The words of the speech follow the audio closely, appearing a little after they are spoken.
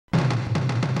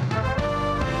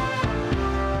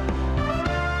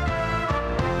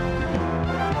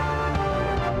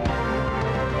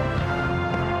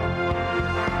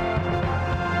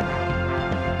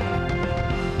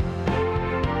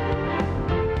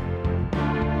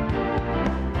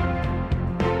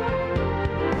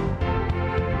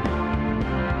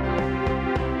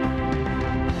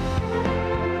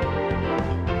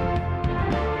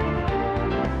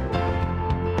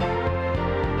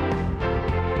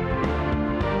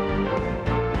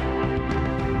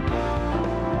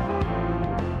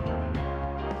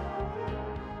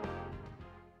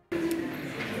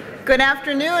Good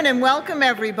afternoon and welcome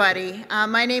everybody.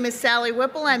 My name is Sally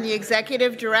Whipple. I'm the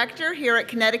Executive Director here at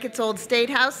Connecticut's Old State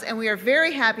House, and we are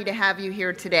very happy to have you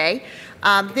here today.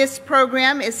 This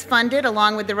program is funded,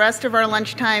 along with the rest of our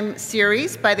lunchtime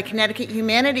series, by the Connecticut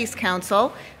Humanities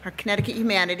Council, or Connecticut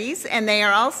Humanities, and they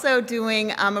are also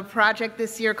doing a project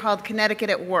this year called Connecticut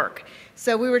at Work.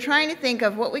 So we were trying to think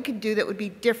of what we could do that would be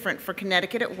different for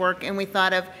Connecticut at Work, and we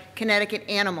thought of Connecticut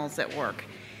Animals at Work.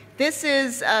 This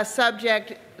is a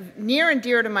subject near and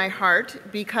dear to my heart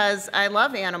because I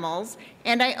love animals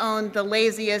and I own the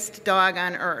laziest dog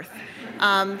on earth.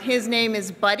 His name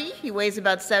is Buddy. He weighs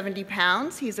about 70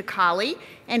 pounds. He's a collie,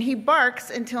 and he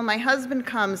barks until my husband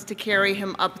comes to carry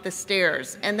him up the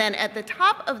stairs. And then at the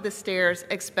top of the stairs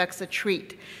expects a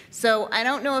treat. So I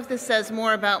don't know if this says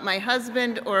more about my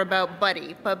husband or about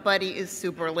Buddy, but Buddy is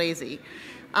super lazy.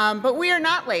 But we are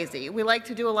not lazy. We like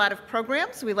to do a lot of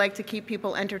programs. We like to keep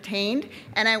people entertained.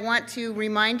 And I want to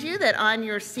remind you that on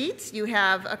your seats you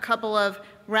have a couple of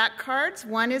rack cards.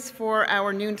 One is for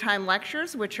our noontime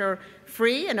lectures, which are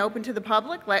free and open to the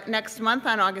public. Next month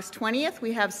on August 20th,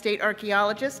 we have state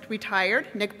archaeologist, retired,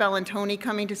 Nick Bellantoni,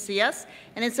 coming to see us.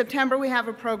 And in September, we have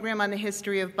a program on the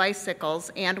history of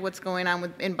bicycles and what's going on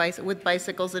with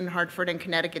bicycles in Hartford and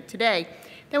Connecticut today.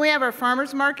 Then we have our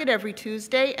farmers market every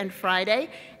Tuesday and Friday,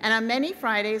 and on many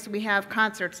Fridays we have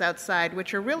concerts outside,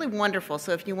 which are really wonderful.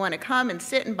 So if you want to come and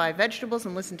sit and buy vegetables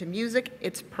and listen to music,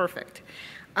 it's perfect.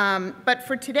 But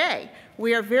for today,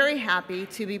 we are very happy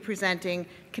to be presenting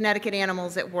Connecticut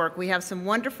Animals at Work. We have some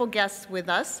wonderful guests with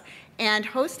us, and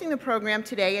hosting the program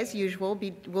today, as usual,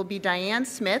 will be Diane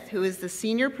Smith, who is the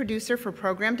Senior Producer for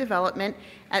Program Development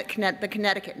at the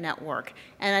Connecticut Network.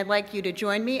 And I'd like you to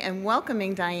join me in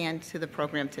welcoming Diane to the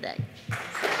program today.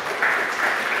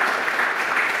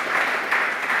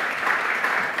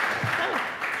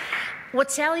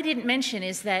 What Sally didn't mention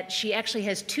is that she actually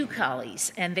has two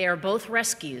collies, and they are both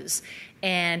rescues,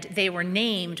 and they were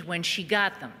named when she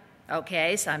got them.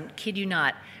 Okay, so I kid you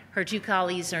not, her two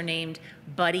collies are named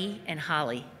Buddy and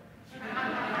Holly.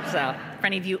 So, for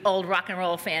any of you old rock and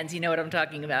roll fans, you know what I'm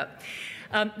talking about.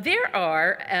 There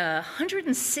are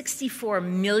 164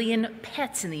 million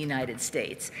pets in the United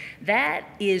States. That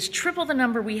is triple the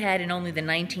number we had in only the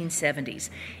 1970s.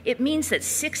 It means that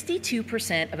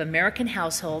 62% of American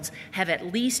households have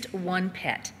at least one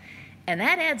pet. And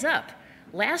that adds up.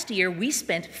 Last year, we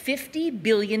spent $50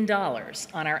 billion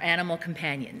on our animal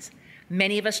companions.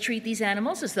 Many of us treat these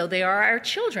animals as though they are our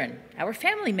children, our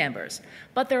family members.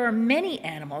 But there are many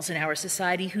animals in our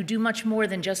society who do much more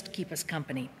than just keep us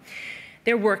company.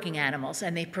 They're working animals,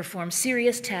 and they perform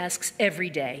serious tasks every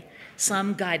day.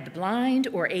 Some guide the blind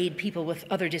or aid people with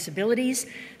other disabilities.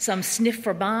 Some sniff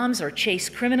for bombs or chase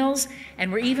criminals.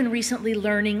 And we're even recently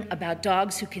learning about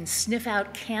dogs who can sniff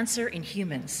out cancer in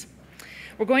humans.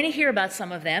 We're going to hear about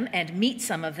some of them and meet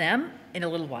some of them in a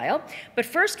little while. But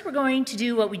first, we're going to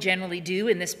do what we generally do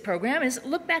in this program, is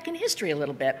look back in history a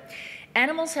little bit.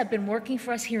 Animals have been working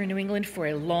for us here in New England for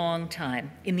a long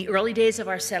time. In the early days of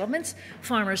our settlements,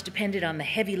 farmers depended on the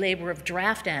heavy labor of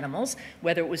draft animals,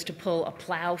 whether it was to pull a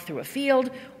plow through a field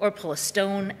or pull a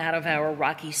stone out of our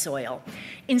rocky soil.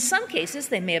 In some cases,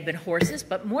 they may have been horses,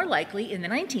 but more likely, in the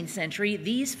 19th century,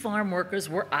 these farm workers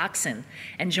were oxen.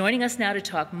 And joining us now to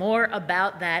talk more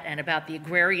about that and about the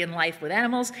agrarian life with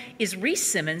animals is Rhys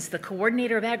Simmons, the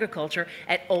Coordinator of Agriculture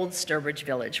at Old Sturbridge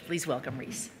Village. Please welcome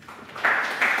Rhys.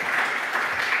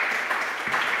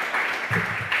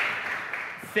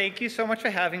 Thank you so much for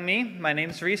having me. My name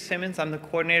is Rhys Simmons. I'm the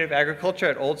Coordinator of Agriculture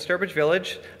at Old Sturbridge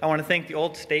Village. I want to thank the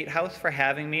Old State House for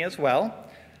having me as well.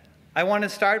 I want to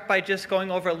start by just going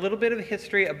over a little bit of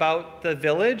history about the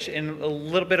village and a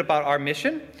little bit about our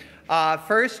mission.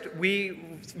 First, we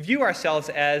view ourselves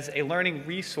as a learning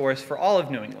resource for all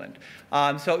of New England.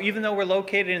 So even though we're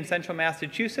located in central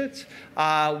Massachusetts,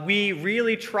 we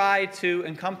really try to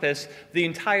encompass the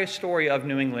entire story of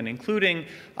New England, including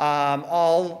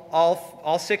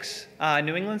all six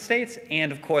New England states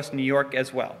and, of course, New York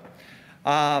as well.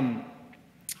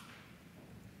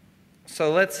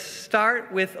 So let's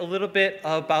start with a little bit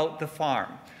about the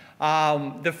farm.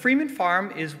 The Freeman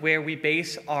Farm is where we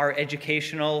base our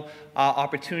educational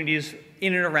opportunities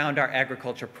in and around our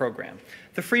agriculture program.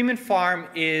 The Freeman Farm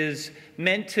is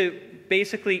meant to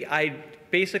basically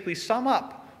sum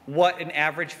up what an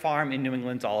average farm in New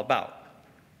England's all about.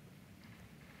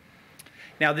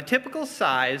 Now, the typical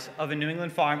size of a New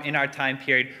England farm in our time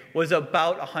period was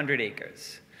about 100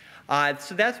 acres.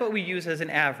 So that's what we use as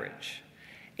an average.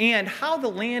 And how the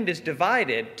land is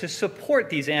divided to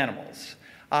support these animals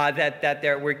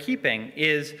that we're keeping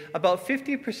is about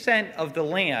 50% of the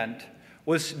land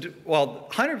well,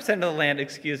 100% of the land,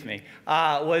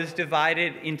 was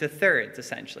divided into thirds,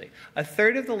 essentially. A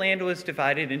third of the land was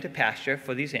divided into pasture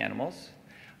for these animals.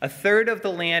 A third of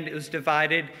the land was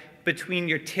divided between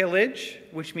your tillage,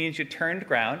 which means you turned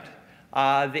ground,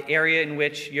 the area in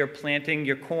which you're planting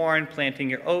your corn, planting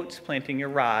your oats, planting your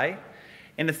rye.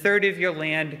 And a third of your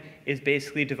land is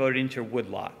basically devoted into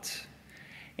woodlots.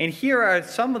 And here are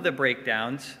some of the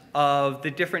breakdowns of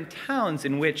the different towns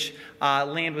in which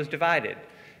land was divided.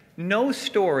 No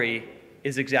story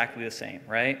is exactly the same,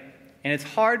 right? And it's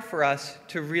hard for us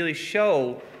to really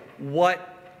show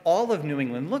what all of New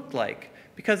England looked like,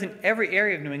 because in every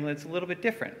area of New England it's a little bit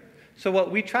different. So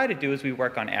what we try to do is we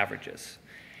work on averages.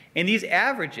 And these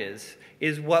averages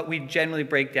is what we generally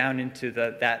break down into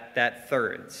that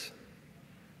thirds.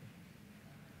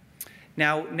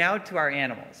 Now to our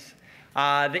animals.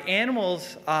 The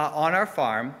animals on our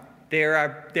farm, there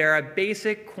are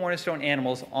basic cornerstone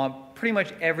animals on pretty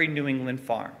much every New England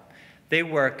farm. They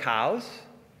were cows,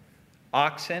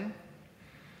 oxen,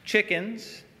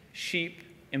 chickens, sheep,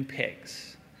 and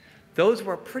pigs. Those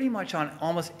were pretty much on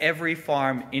almost every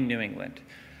farm in New England.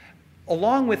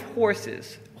 Along with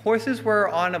horses. Horses were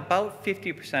on about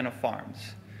 50% of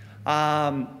farms.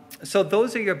 So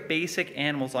those are your basic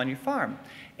animals on your farm.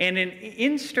 And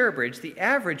in Sturbridge, the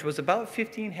average was about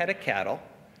 15 head of cattle,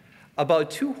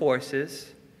 about 2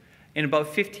 horses, and about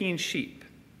 15 sheep,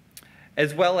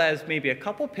 as well as maybe a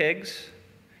couple pigs,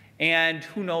 and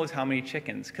who knows how many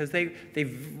chickens, because they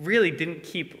really didn't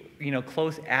keep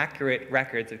close, accurate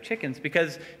records of chickens,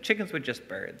 because chickens were just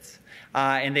birds,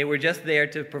 and they were just there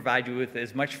to provide you with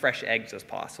as much fresh eggs as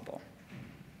possible.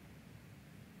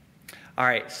 All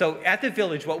right, so at the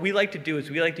village, what we like to do is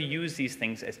we like to use these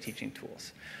things as teaching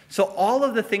tools. So all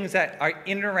of the things that are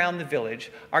in and around the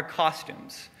village, our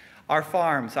costumes, our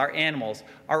farms, our animals,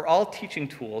 are all teaching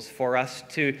tools for us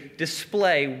to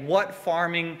display what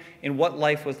farming and what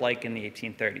life was like in the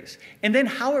 1830s, and then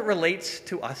how it relates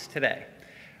to us today.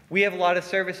 We have a lot of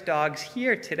service dogs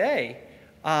here today,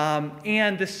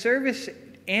 and the service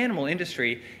animal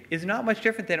industry is not much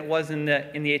different than it was in the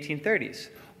 1830s.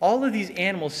 All of these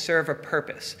animals serve a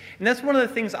purpose. And that's one of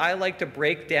the things I like to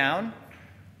break down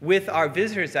with our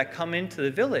visitors that come into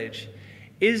the village,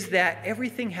 is that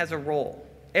everything has a role.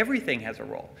 Everything has a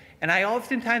role. And I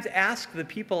oftentimes ask the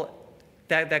people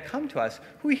that come to us,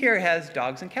 who here has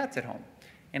dogs and cats at home?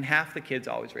 And half the kids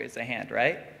always raise their hand,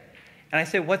 right? And I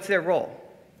say, what's their role?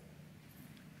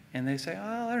 And they say,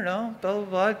 oh, I don't know, blah, blah,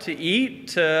 blah, to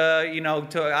eat,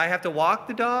 I have to walk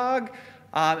the dog.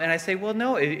 And I say, well,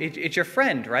 no, it's your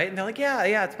friend, right? And they're like,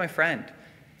 yeah, it's my friend.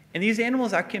 And these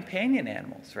animals are companion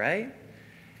animals, right?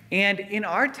 And in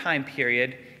our time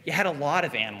period, you had a lot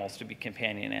of animals to be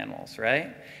companion animals,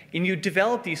 right? And you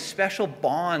develop these special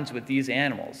bonds with these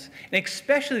animals, and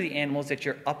especially the animals that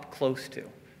you're up close to,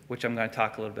 which I'm going to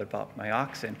talk a little bit about my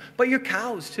oxen, but your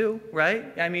cows too, right?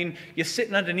 I mean, you're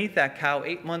sitting underneath that cow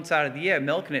 8 months out of the year,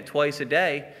 milking it twice a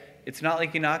day. It's not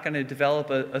like you're not going to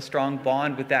develop a strong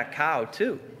bond with that cow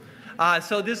too.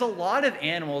 So there's a lot of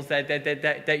animals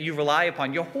that you rely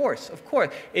upon. Your horse, of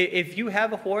course. If you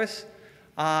have a horse,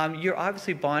 you're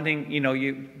obviously bonding,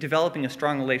 you're developing a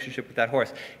strong relationship with that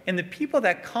horse. And the people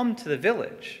that come to the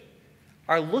village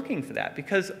are looking for that,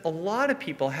 because a lot of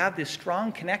people have this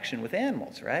strong connection with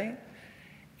animals, right?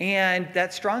 And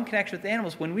that strong connection with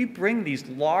animals, when we bring these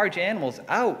large animals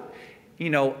out,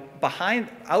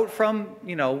 out from,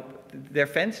 they're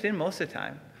fenced in most of the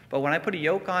time. But when I put a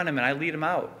yoke on them and I lead them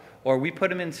out, or we put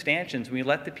them in stanchions, we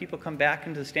let the people come back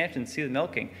into the stanchions and see the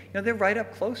milking, they're right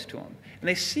up close to them. And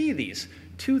they see these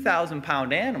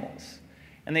 2,000-pound animals,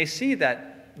 and they see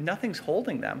that nothing's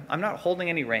holding them. I'm not holding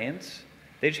any reins.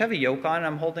 They just have a yoke on, and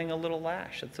I'm holding a little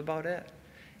lash. That's about it.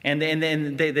 And then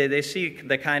they see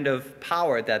the kind of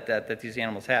power that these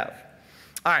animals have.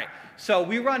 All right, so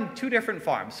we run 2 different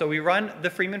farms. So we run the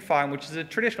Freeman Farm, which is a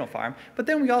traditional farm, but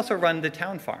then we also run the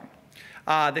town farm.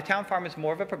 The town farm is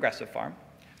more of a progressive farm.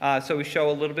 So we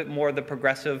show a little bit more of the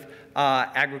progressive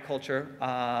agriculture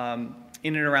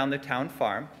in and around the town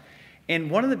farm.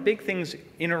 And one of the big things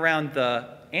in and around the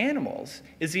animals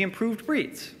is the improved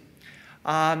breeds.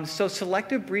 So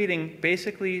selective breeding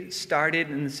basically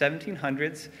started in the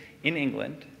 1700s in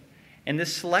England. And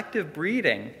this selective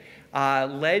breeding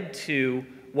led to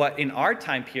what in our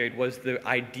time period was the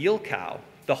ideal cow,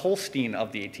 the Holstein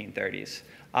of the 1830s,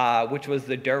 which was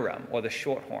the Durham or the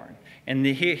Shorthorn. And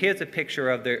here's a picture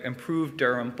of the improved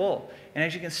Durham bull. And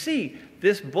as you can see,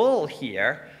 this bull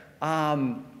here,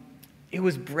 it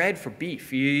was bred for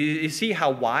beef. You see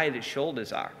how wide its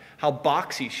shoulders are, how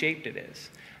boxy shaped it is.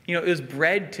 It was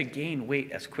bred to gain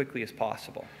weight as quickly as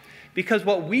possible. Because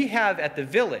what we have at the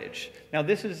village, now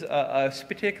this is a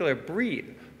particular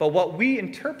breed, but what we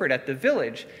interpret at the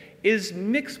village is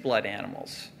mixed blood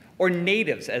animals, or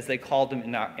natives as they called them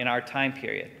in our time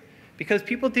period. Because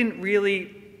people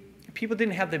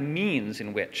didn't have the means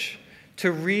in which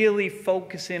to really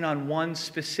focus in on one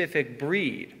specific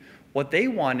breed. What they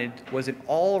wanted was an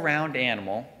all-around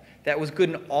animal that was good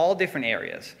in all different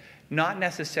areas, not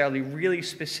necessarily really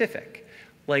specific.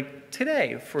 Like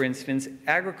today, for instance,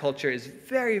 agriculture is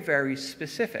very, very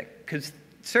specific because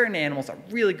certain animals are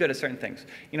really good at certain things.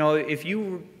 You know, if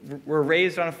you were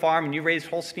raised on a farm and you raised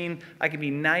Holstein, I can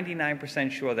be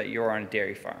 99% sure that you're on a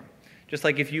dairy farm. Just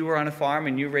like if you were on a farm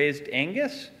and you raised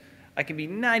Angus, I can be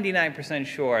 99%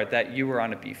 sure that you were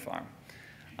on a beef farm.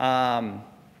 One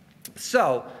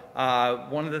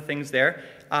of the things there,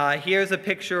 here's a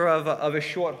picture of a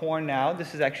shorthorn now.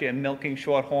 This is actually a milking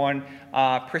shorthorn,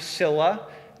 Priscilla,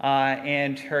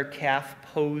 and her calf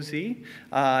Posey.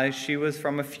 She was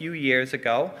from a few years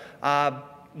ago.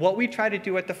 What we try to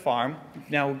do at the farm,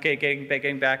 now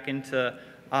getting back into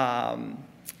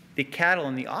the cattle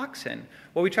and the oxen,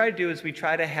 what we try to do is we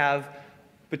try to have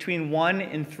between 1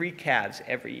 and 3 calves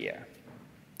every year,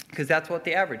 because that's what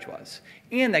the average was.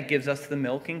 And that gives us the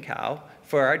milking cow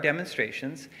for our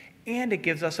demonstrations, and it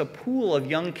gives us a pool of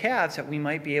young calves that we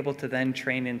might be able to then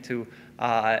train into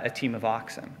a team of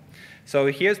oxen. So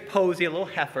here's Posey, a little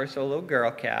heifer, so a little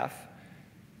girl calf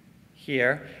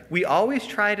here. We always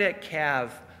try to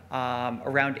calve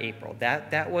around April.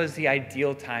 That was the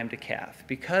ideal time to calve,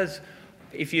 because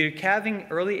if you're calving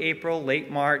early April, late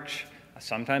March,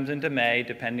 sometimes into May,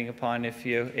 depending upon if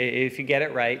you get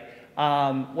it right,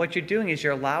 what you're doing is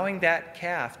you're allowing that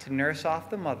calf to nurse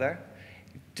off the mother,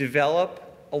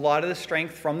 develop a lot of the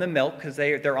strength from the milk, because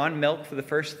they're on milk for the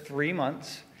first 3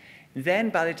 months. Then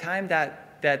by the time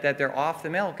that they're off the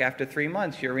milk after 3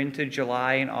 months, you're into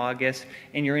July and August,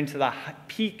 and you're into the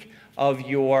peak of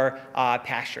your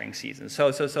pasturing season. So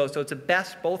it's the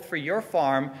best both for your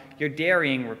farm, your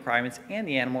dairying requirements, and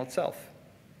the animal itself.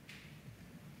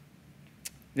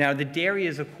 Now, the dairy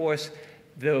is, of course,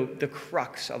 the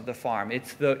crux of the farm.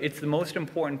 It's the most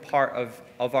important part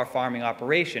of our farming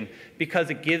operation because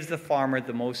it gives the farmer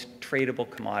the most tradable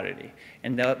commodity.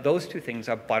 And those two things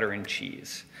are butter and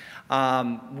cheese.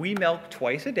 We milk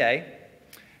twice a day.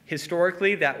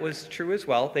 Historically, that was true as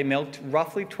well. They milked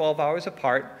roughly 12 hours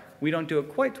apart. We don't do it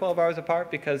quite 12 hours apart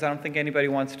because I don't think anybody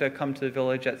wants to come to the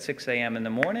village at 6 a.m. in the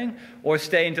morning or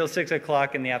stay until 6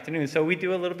 o'clock in the afternoon. So we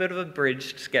do a little bit of a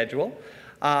bridged schedule.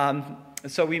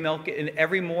 So we milk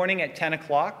every morning at 10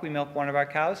 o'clock, we milk one of our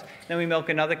cows. Then we milk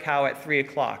another cow at 3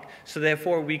 o'clock. So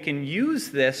therefore, we can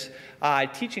use this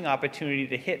teaching opportunity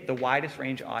to hit the widest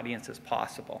range audience as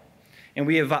possible. And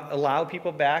we have allowed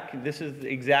people back. This is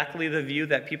exactly the view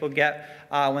that people get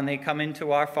when they come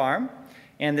into our farm.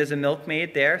 And there's a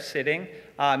milkmaid there sitting,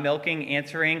 milking,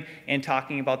 answering, and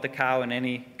talking about the cow and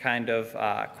any kind of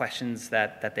questions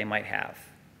that they might have.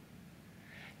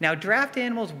 Now, draft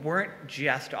animals weren't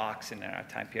just oxen in our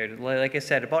time period. Like I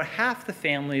said, about half the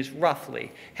families,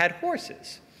 roughly, had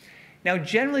horses. Now,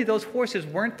 generally, those horses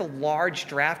weren't the large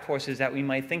draft horses that we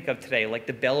might think of today, like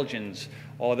the Belgians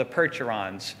or the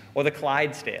Percherons or the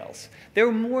Clydesdales. They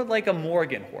were more like a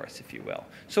Morgan horse, if you will.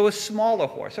 So a smaller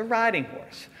horse, a riding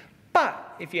horse.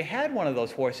 But if you had one of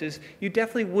those horses, you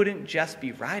definitely wouldn't just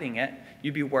be riding it,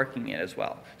 you'd be working it as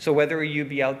well. So whether you'd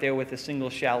be out there with a single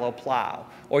shallow plow,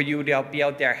 or you would be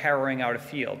out there harrowing out a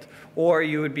field, or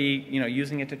you would be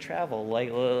using it to travel,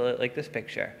 like this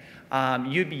picture,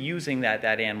 you'd be using that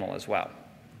animal as well.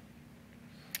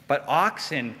 But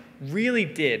oxen really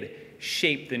did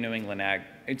shape the New England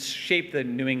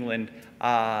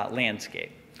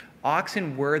landscape.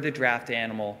 Oxen were the draft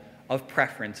animal of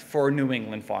preference for New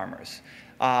England farmers.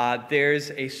 There's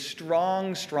a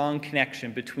strong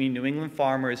connection between New England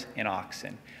farmers and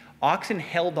oxen. Oxen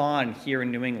held on here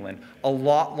in New England a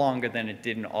lot longer than it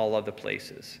did in all other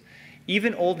places.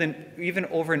 Even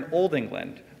over in Old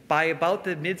England, by about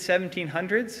the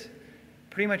mid-1700s,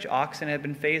 pretty much oxen had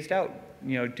been phased out,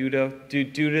 due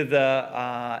to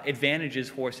the advantages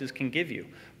horses can give you.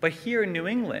 But here in New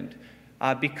England,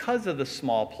 because of the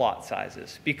small plot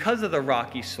sizes, because of the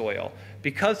rocky soil,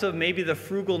 because of maybe the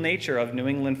frugal nature of New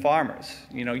England farmers.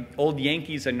 Old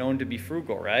Yankees are known to be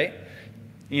frugal, right?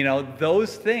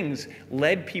 Those things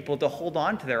led people to hold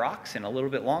on to their oxen a little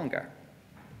bit longer.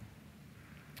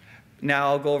 Now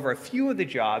I'll go over a few of the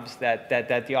jobs that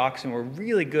the oxen were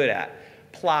really good at.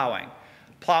 Plowing.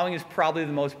 Plowing is probably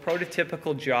the most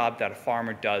prototypical job that a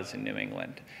farmer does in New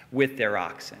England with their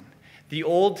oxen. The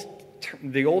old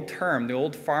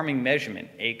farming measurement,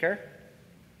 acre,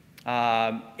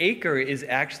 Acre is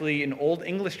actually an Old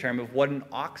English term of what an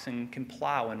oxen can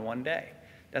plow in one day.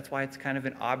 That's why it's kind of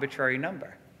an arbitrary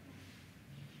number.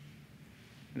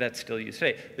 That's still used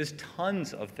today. There's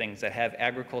tons of things that have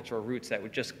agricultural roots that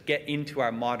would just get into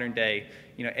our modern day,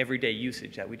 everyday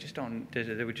usage that we just don't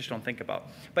think about.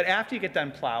 But after you get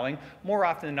done plowing, more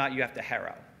often than not, you have to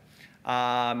harrow.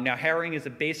 Now, harrowing is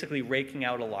basically raking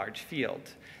out a large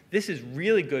field. This is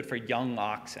really good for young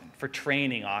oxen, for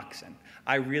training oxen.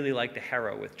 I really like to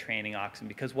harrow with training oxen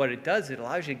because what it does, it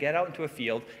allows you to get out into a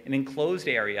field, an enclosed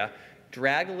area,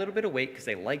 drag a little bit of weight because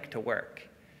they like to work.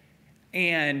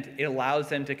 And it allows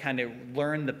them to kind of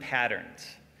learn the patterns.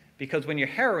 Because when you're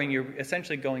harrowing, you're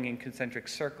essentially going in concentric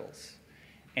circles.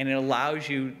 And it allows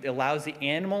the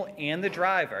animal and the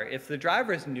driver, if the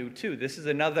driver is new too, this is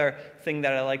another thing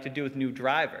that I like to do with new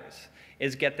drivers,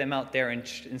 is get them out there and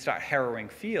start harrowing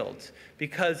fields.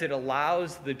 Because it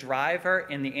allows the driver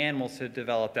and the animals to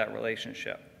develop that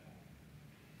relationship.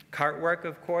 Cart work,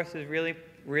 of course, is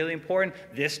really important.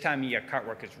 This time of year, cart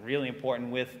work is really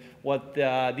important with what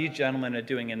these gentlemen are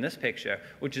doing in this picture,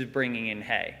 which is bringing in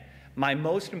hay. My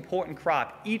most important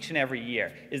crop each and every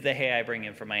year is the hay I bring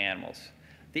in for my animals.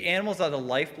 The animals are the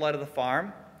lifeblood of the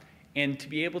farm, and to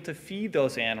be able to feed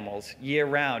those animals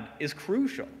year-round is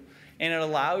crucial. And it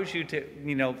allows you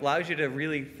to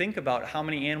really think about how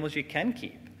many animals you can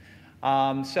keep.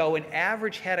 So an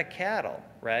average head of cattle,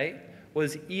 right,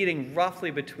 was eating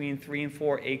roughly between 3 and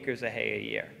 4 acres of hay a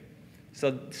year.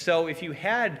 So if you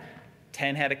had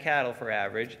 10 head of cattle for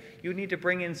average, you would need to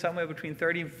bring in somewhere between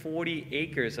 30 and 40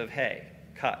 acres of hay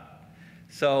cut.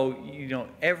 So,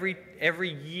 every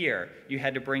year you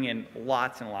had to bring in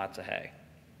lots and lots of hay.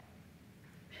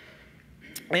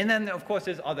 And then, of course,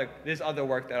 there's other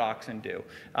work that oxen do.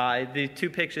 The two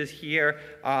pictures here,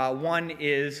 one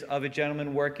is of a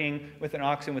gentleman working with an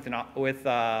oxen with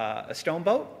a stone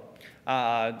boat.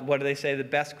 What do they say? The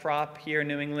best crop here in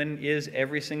New England is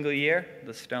every single year,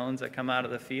 the stones that come out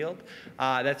of the field.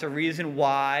 That's a reason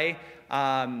why,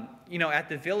 at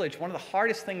the village, one of the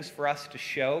hardest things for us to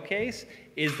showcase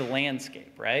is the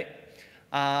landscape, right?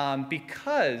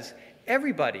 Because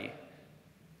everybody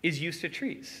is used to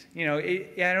trees.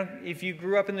 If you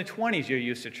grew up in the 20s, you're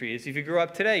used to trees. If you grew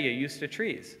up today, you're used to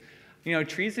trees.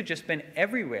 Trees have just been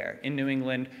everywhere in New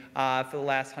England for the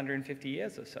last 150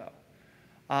 years or so.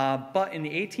 But in the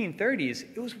 1830s,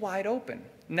 it was wide open.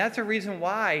 And that's a reason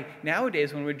why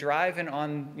nowadays when we're driving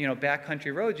on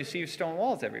backcountry roads, you see stone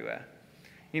walls everywhere,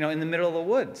 in the middle of the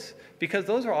woods. Because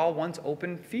those are all once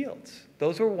open fields.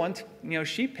 Those were once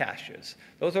sheep pastures.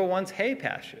 Those were once hay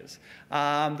pastures.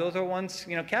 Those were once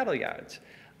cattle yards.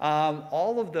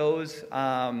 All of those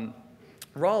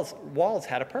walls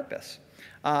had a purpose.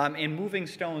 And moving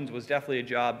stones was definitely a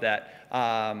job that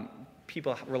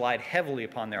people relied heavily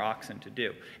upon their oxen to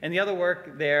do. And the other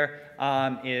work there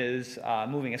is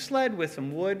moving a sled with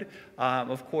some wood.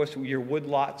 Of course, your wood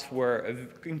lots were an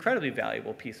incredibly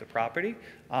valuable piece of property.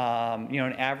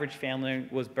 An average family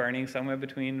was burning somewhere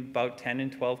between about 10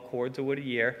 and 12 cords of wood a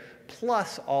year,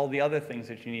 plus all the other things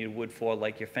that you needed wood for,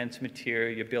 like your fence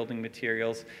material, your building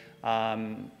materials,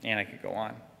 and I could go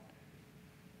on.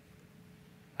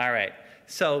 All right,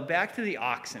 so back to the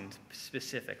oxen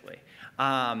specifically.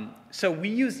 So we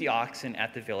use the oxen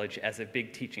at the village as a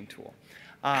big teaching tool.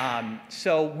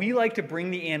 So we like to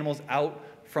bring the animals out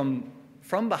from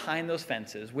behind those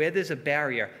fences, where there's a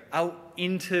barrier, out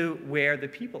into where the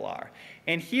people are.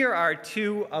 And here are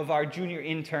two of our junior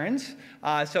interns.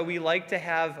 So we like to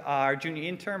have our junior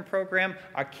intern program,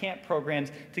 our camp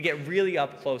programs, to get really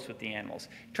up close with the animals.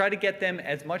 Try to get them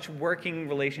as much working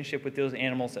relationship with those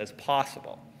animals as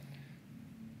possible.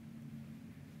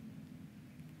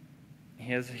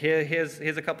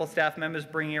 Here's a couple staff members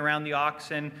bringing around the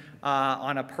oxen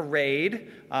on a parade.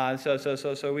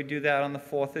 So we do that on the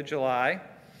 4th of July.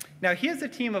 Now here's a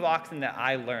team of oxen that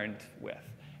I learned with.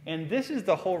 And this is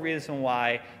the whole reason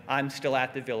why I'm still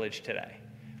at the village today.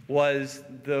 Was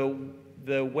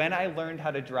when I learned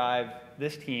how to drive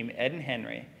this team, Ed and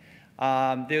Henry,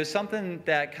 there was something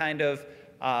that kind of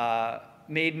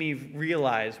made me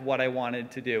realize what I wanted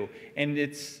to do. And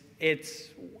it's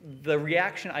the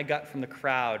reaction I got from the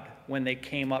crowd when they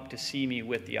came up to see me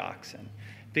with the oxen.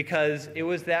 Because it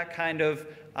was that kind of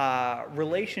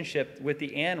relationship with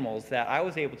the animals that I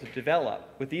was able to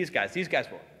develop with these guys. These guys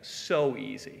were so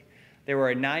easy. They were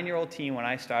a 9-year-old team when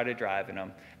I started driving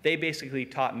them. They basically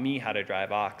taught me how to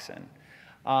drive oxen.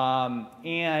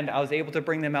 And I was able to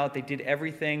bring them out. They did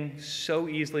everything so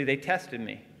easily. They tested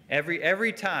me.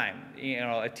 Every time,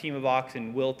 a team of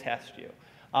oxen will test you.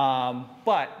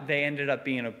 But they ended up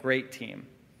being a great team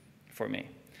for me.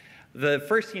 The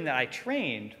first team that I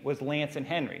trained was Lance and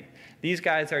Henry. These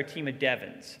guys are a team of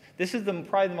Devons. This is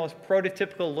probably the most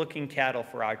prototypical looking cattle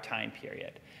for our time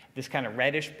period. This kind of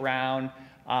reddish brown,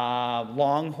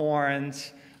 long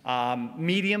horns,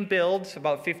 medium builds,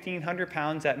 about 1,500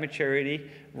 pounds at maturity,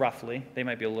 roughly. They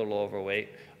might be a little overweight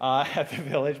at the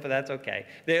village, but that's okay.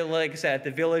 They're, like I said, at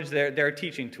the village, they're a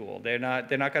teaching tool. They're not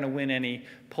going to win any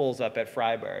pulls up at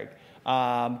Freiburg.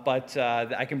 But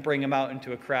I can bring them out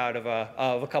into a crowd of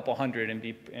a couple hundred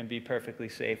and be perfectly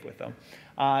safe with them.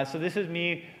 So this is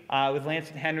me with Lance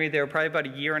and Henry. They were probably about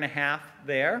a year and a half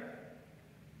there.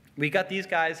 We got these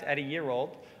guys at a year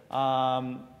old.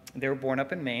 They were born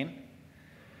up in Maine.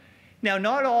 Now,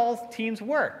 not all teams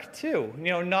work, too.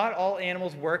 Not all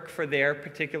animals work for their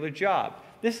particular job.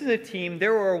 This is a team, they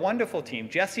were a wonderful team.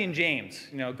 Jesse and James,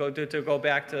 go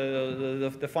back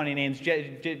to the funny names.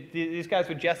 These guys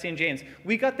were Jesse and James.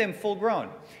 We got them full grown.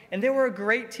 And they were a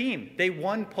great team. They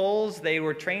won pulls. They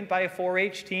were trained by a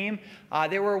 4-H team.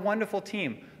 They were a wonderful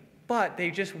team. But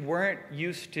they just weren't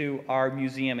used to our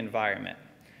museum environment.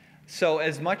 So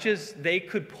as much as they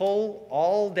could pull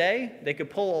all day, they could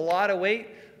pull a lot of weight,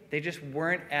 they just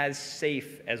weren't as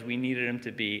safe as we needed them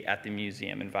to be at the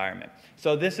museum environment.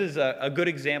 So this is a good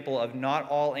example of not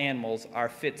all animals are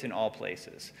fits in all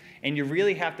places. And you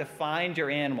really have to find your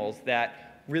animals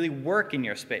that really work in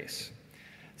your space.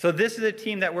 So this is a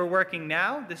team that we're working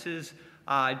now. This is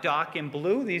Doc in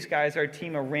blue. These guys are a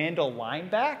team of Randall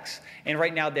linebacks. And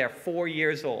right now they're 4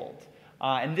 years old.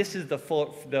 And this is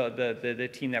the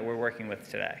team that we're working with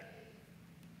today.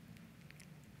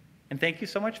 And thank you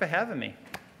so much for having me.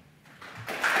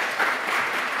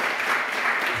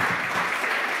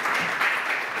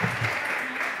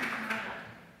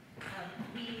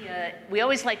 We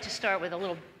always like to start with a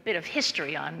little bit of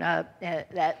history on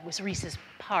that was Rhys's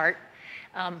part.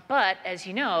 But as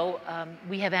you know,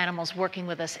 we have animals working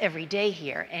with us every day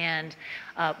here. And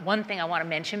one thing I want to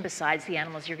mention, besides the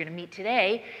animals you're going to meet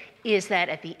today, is that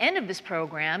at the end of this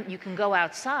program, you can go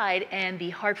outside and the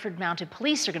Hartford Mounted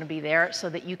Police are going to be there so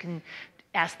that you can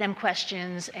ask them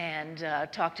questions and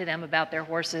talk to them about their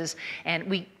horses. And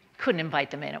we couldn't invite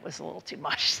them in. It was a little too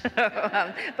much.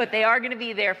 But they are going to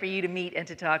be there for you to meet and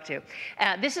to talk to.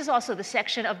 This is also the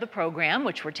section of the program,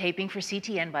 which we're taping for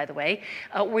CTN, by the way,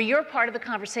 where you're part of the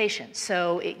conversation.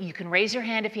 So you can raise your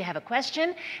hand if you have a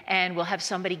question, and we'll have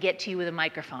somebody get to you with a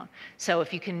microphone. So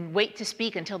if you can wait to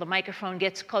speak until the microphone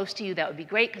gets close to you, that would be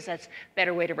great, because that's a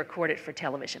better way to record it for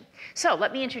television. So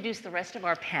let me introduce the rest of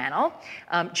our panel.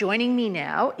 Joining me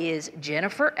now is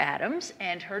Jennifer Adams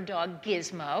and her dog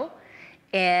Gizmo.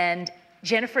 And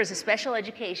Jennifer is a special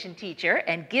education teacher,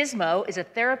 and Gizmo is a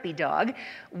therapy dog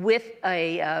with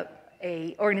a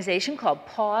organization called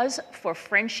Paws for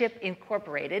Friendship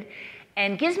Incorporated.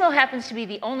 And Gizmo happens to be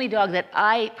the only dog that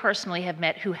I personally have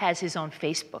met who has his own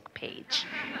Facebook page.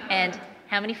 And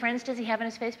how many friends does he have on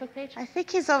his Facebook page? I think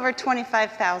he's over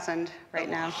 25,000 right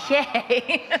now.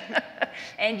 Yay!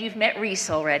 And you've met Rhys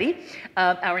already.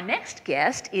 Our next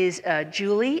guest is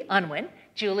Julie Unwin.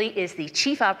 Julie is the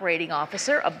Chief Operating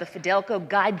Officer of the Fidelco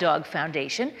Guide Dog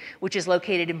Foundation, which is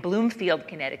located in Bloomfield,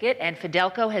 Connecticut, and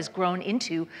Fidelco has grown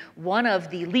into one of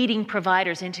the leading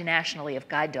providers internationally of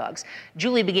guide dogs.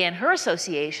 Julie began her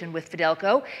association with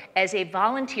Fidelco as a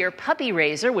volunteer puppy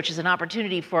raiser, which is an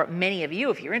opportunity for many of you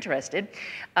if you're interested.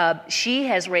 She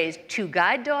has raised 2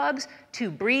 guide dogs,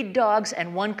 2 breed dogs,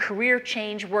 and 1 career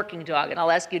change working dog, and I'll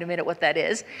ask you in a minute what that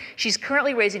is. She's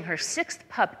currently raising her 6th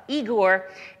pup, Igor,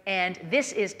 and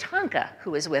this is Tonka,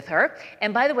 who is with her.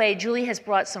 And by the way, Julie has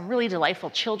brought some really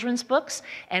delightful children's books,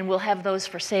 and we'll have those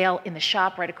for sale in the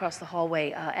shop right across the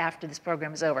hallway after this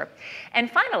program is over.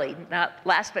 And finally,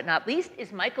 last but not least,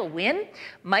 is Michael Wynn.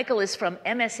 Michael is from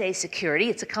MSA Security.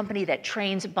 It's a company that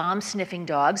trains bomb-sniffing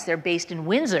dogs. They're based in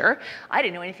Windsor. I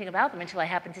didn't know anything about them until I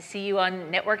happened to see you on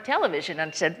network television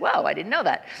and said, wow, I didn't know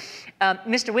that.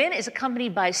 Mr. Wynn is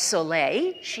accompanied by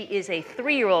Soleil. She is a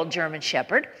 3-year-old German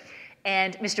Shepherd.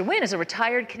 And Mr. Wynn is a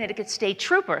retired Connecticut State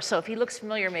Trooper. So if he looks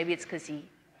familiar, maybe it's because he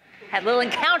had a little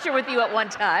encounter with you at one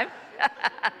time.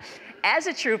 As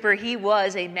a trooper, he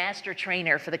was a master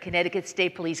trainer for the Connecticut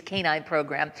State Police Canine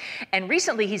Program. And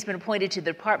recently, he's been appointed to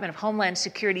the Department of Homeland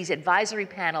Security's advisory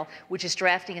panel, which is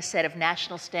drafting a set of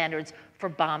national standards for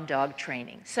bomb dog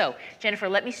training. So, Jennifer,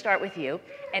 let me start with you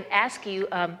and ask you,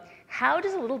 how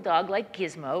does a little dog like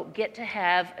Gizmo get to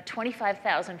have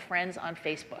 25,000 friends on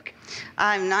Facebook?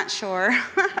 I'm not sure.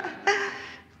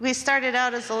 We started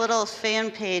out as a little fan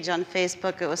page on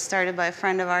Facebook. It was started by a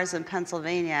friend of ours in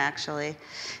Pennsylvania, actually.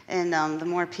 And the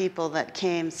more people that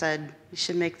came said, you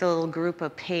should make the little group a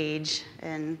page,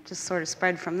 and just sort of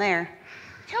spread from there.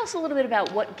 Tell us a little bit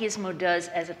about what Gizmo does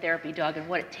as a therapy dog and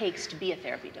what it takes to be a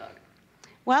therapy dog.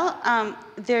 Well,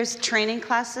 there's training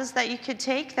classes that you could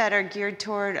take that are geared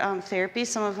toward therapy.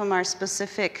 Some of them are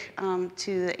specific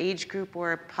to the age group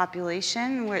or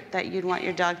population that you'd want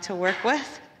your dog to work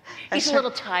with. He's a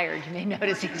little tired, you may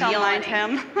notice he's Don't yawning. mind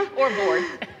him. Or bored.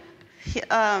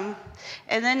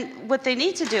 And then what they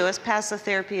need to do is pass a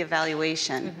therapy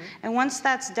evaluation. Mm-hmm. And once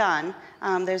that's done,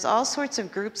 there's all sorts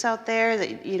of groups out there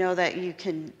that you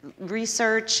can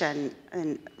research and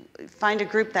find a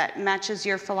group that matches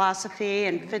your philosophy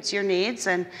and fits your needs.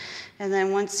 And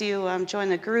then once you join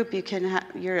the group,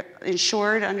 you're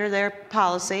insured under their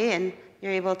policy, and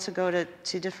you're able to go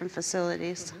to different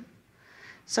facilities. Mm-hmm.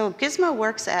 So Gizmo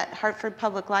works at Hartford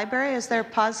Public Library as their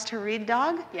Pause to Read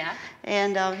dog. Yeah.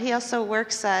 And he also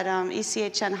works at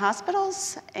ECHN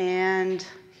hospitals, and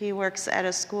he works at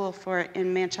a school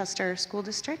in Manchester School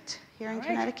District here in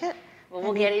Connecticut. Well,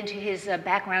 we'll get into his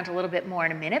background a little bit more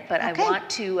in a minute, but okay. I want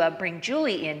to bring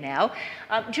Julie in now.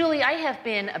 Julie, I have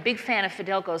been a big fan of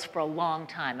Fidelco's for a long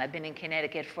time. I've been in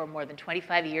Connecticut for more than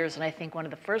 25 years, and I think one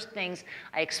of the first things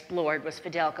I explored was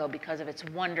Fidelco because of its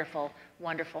wonderful,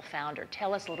 wonderful founder.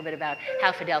 Tell us a little bit about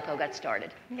how Fidelco got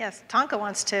started. Yes, Tonka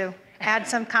wants to add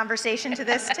some conversation to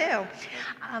this too.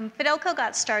 Fidelco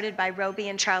got started by Roby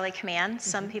and Charlie Command.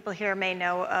 Some people here may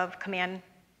know of Command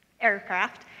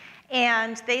Aircraft.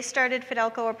 And they started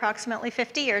Fidelco approximately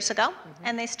 50 years ago,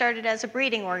 and they started as a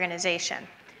breeding organization.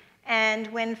 And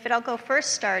when Fidelco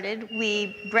first started,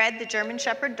 we bred the German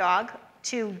Shepherd dog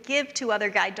to give to other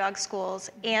guide dog schools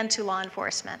and to law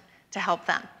enforcement to help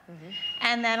them.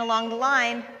 And then along the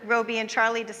line, Roby and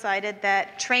Charlie decided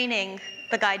that training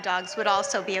the guide dogs would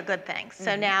also be a good thing.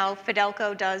 So now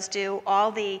Fidelco does do all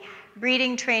the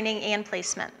breeding, training, and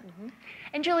placement.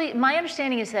 And Julie, my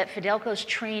understanding is that Fidelco's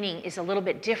training is a little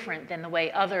bit different than the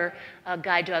way other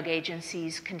guide dog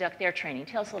agencies conduct their training.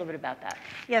 Tell us a little bit about that.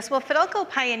 Yes, well, Fidelco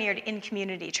pioneered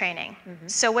in-community training.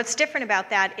 So what's different about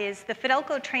that is the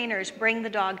Fidelco trainers bring the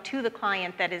dog to the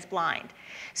client that is blind.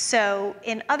 So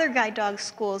in other guide dog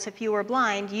schools, if you were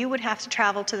blind, you would have to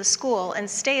travel to the school and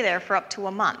stay there for up to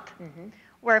a month.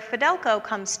 Where Fidelco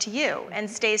comes to you and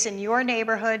stays in your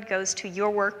neighborhood, goes to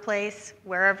your workplace,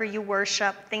 wherever you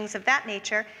worship, things of that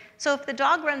nature. So if the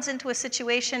dog runs into a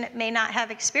situation it may not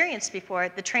have experienced before,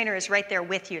 the trainer is right there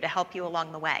with you to help you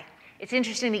along the way. It's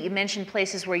interesting that you mentioned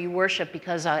places where you worship,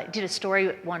 because I did a story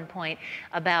at one point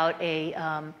about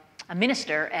a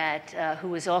minister who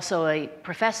was also a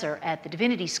professor at the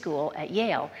divinity school at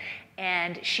Yale.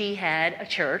 And she had a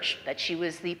church that she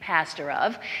was the pastor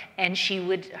of, and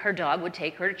her dog would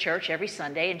take her to church every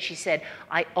Sunday, and she said,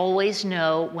 I always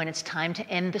know when it's time to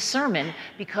end the sermon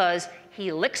because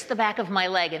he licks the back of my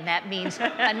leg, and that means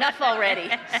enough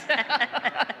already.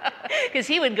 Because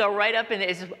he would go right up in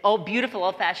his old, beautiful,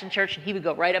 old-fashioned church, and he would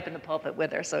go right up in the pulpit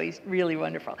with her, so he's really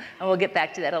wonderful. And we'll get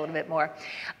back to that a little bit more.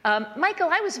 Michael,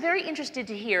 I was very interested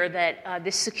to hear that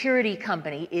this security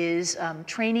company is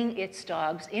training its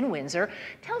dogs in Windsor.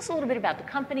 Tell us a little bit about the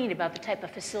company and about the type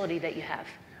of facility that you have.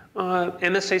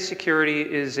 MSA Security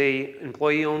is an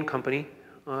employee-owned company.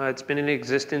 It's been in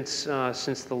existence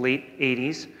since the late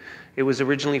 80s. It was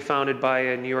originally founded by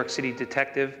a New York City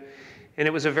detective, and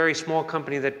it was a very small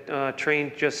company that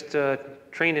trained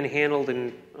and handled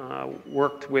and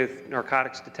worked with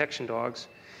narcotics detection dogs.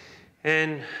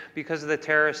 And because of the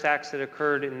terrorist acts that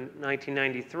occurred in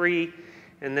 1993,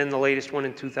 and then the latest one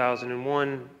in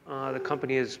 2001, the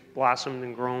company has blossomed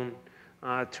and grown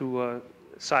to a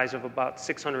size of about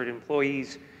 600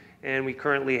 employees, and we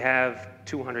currently have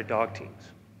 200 dog teams.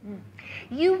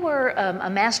 You were a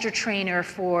master trainer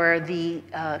for the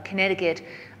Connecticut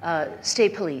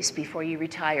State Police before you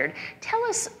retired. Tell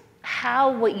us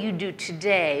how what you do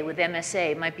today with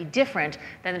MSA might be different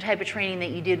than the type of training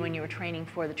that you did when you were training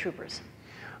for the troopers.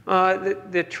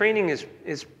 The training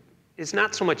is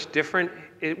not so much different.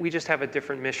 We just have a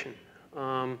different mission.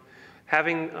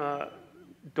 Having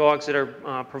dogs that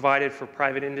are provided for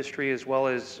private industry as well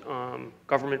as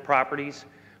government properties,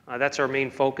 that's our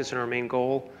main focus and our main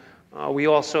goal. We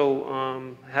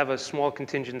also have a small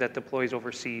contingent that deploys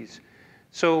overseas.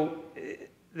 So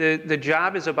the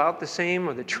job is about the same,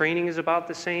 or the training is about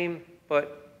the same,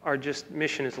 but our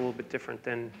mission is a little bit different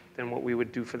than what we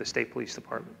would do for the State Police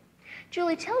Department.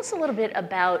 Julie, tell us a little bit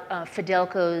about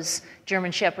Fidelco's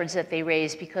German Shepherds that they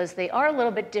raise, because they are a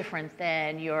little bit different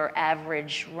than your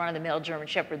average run-of-the-mill German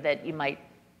Shepherd that you might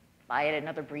buy at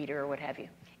another breeder or what have you.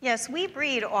 Yes, we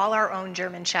breed all our own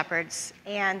German Shepherds,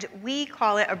 and we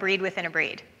call it a breed within a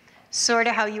breed. Sort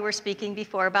of how you were speaking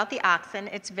before about the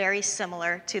Ochsen, it's very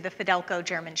similar to the Fidelco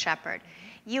German Shepherd.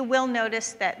 You will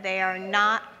notice that they are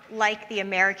not like the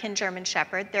American German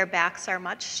Shepherd. Their backs are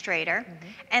much straighter,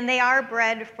 and they are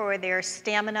bred for their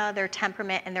stamina, their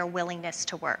temperament, and their willingness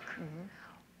to work.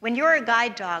 When you're a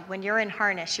guide dog, when you're in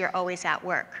harness, you're always at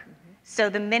work. So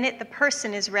the minute the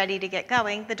person is ready to get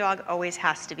going, the dog always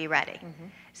has to be ready.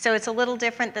 So it's a little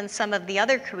different than some of the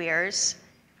other careers.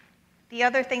 The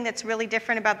other thing that's really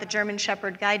different about the German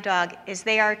Shepherd guide dog is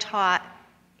they are taught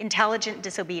intelligent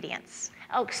disobedience.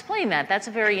 Oh, explain that. That's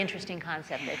a very interesting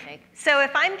concept, I think. So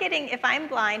if I'm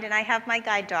blind and I have my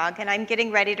guide dog and I'm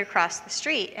getting ready to cross the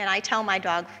street and I tell my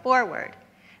dog forward,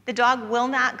 the dog will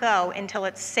not go until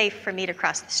it's safe for me to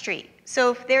cross the street.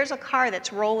 So if there's a car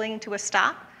that's rolling to a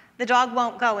stop, the dog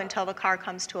won't go until the car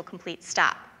comes to a complete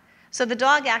stop. So the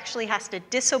dog actually has to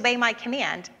disobey my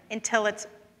command until it's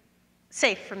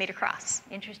safe for me to cross.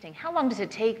 Interesting. How long does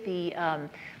it take the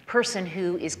person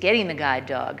who is getting the guide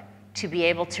dog to be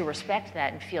able to respect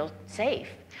that and feel safe?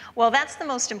 Well, that's the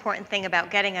most important thing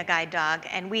about getting a guide dog.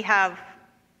 And we have,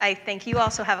 I think you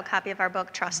also have a copy of our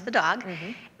book, Trust the Dog.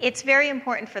 It's very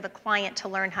important for the client to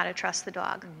learn how to trust the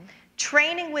dog.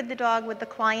 Training with the dog with the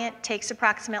client takes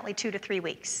approximately 2 to 3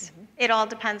 weeks. It all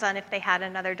depends on if they had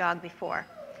another dog before.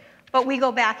 But we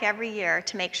go back every year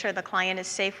to make sure the client is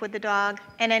safe with the dog,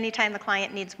 and anytime the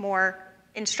client needs more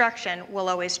instruction, we'll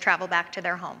always travel back to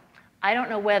their home. I don't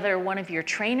know whether one of your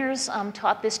trainers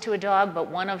taught this to a dog, but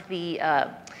one of the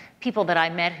people that I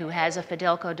met who has a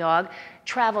Fidelco dog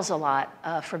travels a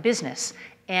lot for business.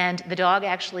 And the dog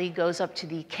actually goes up to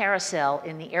the carousel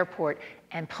in the airport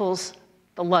and pulls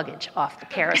the luggage off the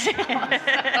carousel.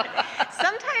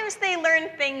 Sometimes they learn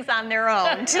things on their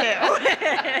own, too.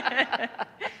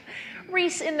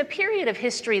 Rhys, in the period of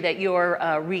history that you're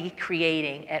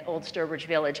recreating at Old Sturbridge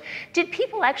Village, did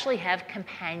people actually have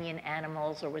companion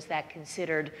animals, or was that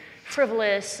considered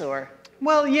frivolous, or?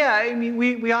 Well, yeah, I mean,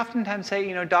 we oftentimes say,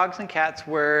 you know, dogs and cats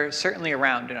were certainly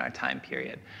around in our time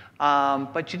period.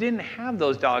 But you didn't have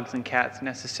those dogs and cats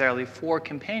necessarily for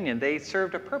companion. They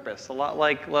served a purpose, a lot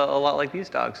like these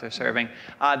dogs are serving.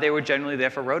 They were generally there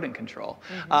for rodent control,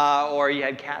 or you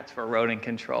had cats for rodent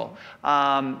control.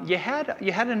 You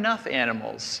had enough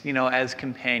animals, you know, as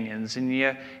companions, and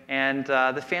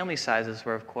the family sizes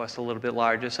were, of course, a little bit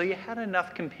larger. So you had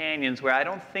enough companions where I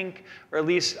don't think, or at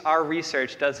least our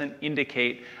research doesn't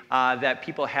indicate that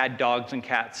people had dogs and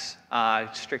cats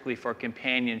strictly for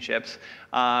companionships.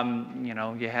 You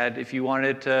know, you had, if you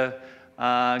wanted to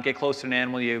get close to an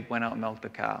animal, you went out and milked a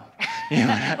cow.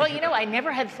 Well, you know, I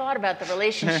never had thought about the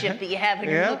relationship that you have when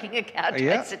you're milking a cow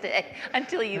twice a day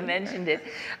until you mentioned it.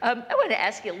 I want to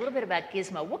ask you a little bit about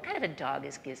Gizmo. What kind of a dog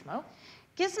is Gizmo?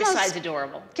 Besides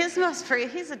adorable. Gizmo's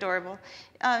he's adorable.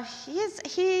 He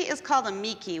is called a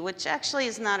Miki, which actually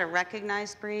is not a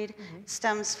recognized breed. It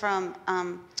stems from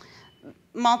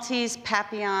Maltese,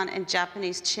 Papillon, and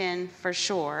Japanese Chin for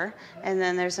sure. And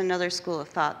then there's another school of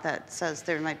thought that says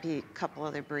there might be a couple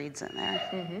other breeds in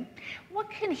there. What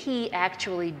can he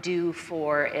actually do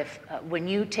for when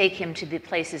you take him to the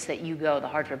places that you go, the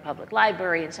Hartford Public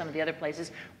Library and some of the other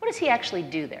places, what does he actually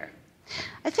do there?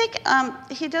 I think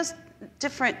he does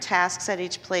different tasks at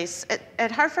each place.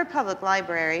 At Hartford Public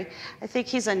Library, I think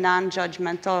he's a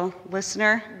non-judgmental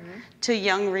listener to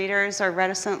young readers or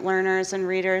reticent learners and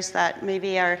readers that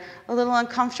maybe are a little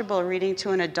uncomfortable reading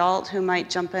to an adult who might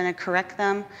jump in and correct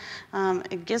them.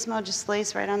 And Gizmo just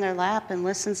lays right on their lap and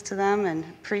listens to them and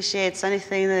appreciates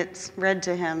anything that's read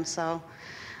to him. So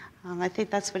I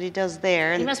think that's what he does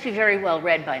there. He must be very well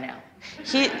read by now.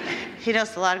 He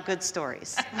does a lot of good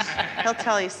stories. He'll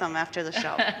tell you some after the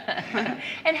show.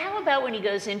 And how about when he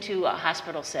goes into a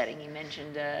hospital setting? You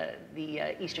mentioned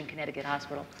the Eastern Connecticut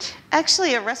Hospital.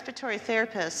 Actually, a respiratory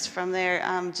therapist from there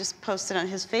just posted on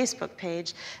his Facebook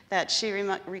page that she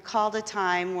recalled a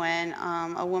time when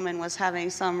a woman was having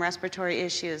some respiratory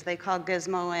issues. They called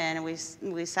Gizmo in,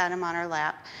 and we sat him on her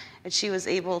lap, and she was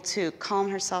able to calm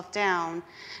herself down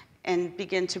and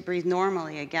begin to breathe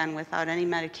normally again without any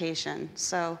medication.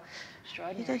 So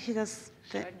he does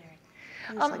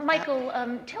extraordinary. Michael,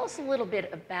 tell us a little bit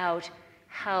about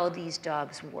how these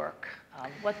dogs work,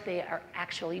 what they are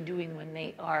actually doing when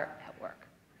they are at work.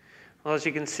 Well, as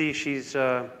you can see, she's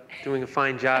doing a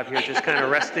fine job here, just kind of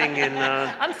resting and...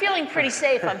 I'm feeling pretty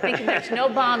safe. I'm thinking there's no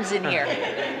bombs in here.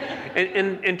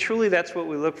 And truly, that's what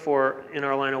we look for in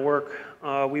our line of work.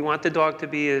 We want the dog to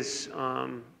be as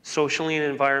socially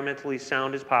and environmentally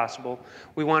sound as possible.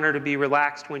 We want her to be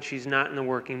relaxed when she's not in the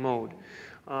working mode.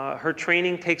 Her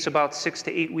training takes about 6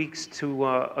 to 8 weeks to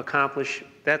accomplish.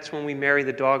 That's when we marry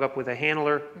the dog up with a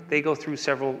handler. They go through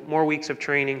several more weeks of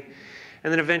training,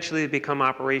 and then eventually they become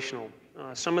operational.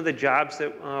 Some of the jobs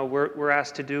that we're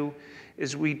asked to do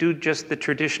is we do just the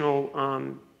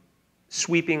traditional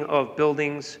sweeping of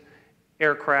buildings,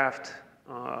 aircraft,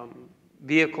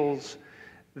 vehicles.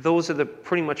 Those are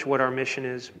pretty much what our mission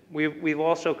is. We've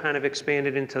also kind of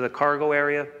expanded into the cargo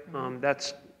area.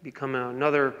 That's become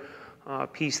another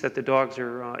piece that the dogs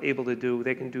are able to do.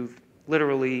 They can do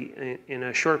literally in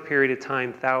a short period of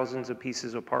time thousands of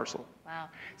pieces of parcel. Wow.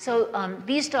 So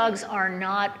these dogs are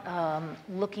not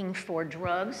looking for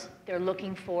drugs. They're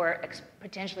looking for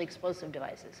potentially explosive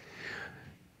devices.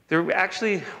 They're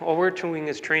actually, all we're doing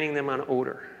is training them on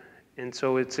odor. And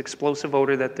so it's explosive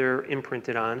odor that they're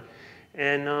imprinted on.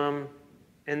 And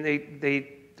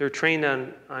they're trained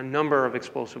on a number of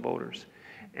explosive odors.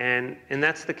 And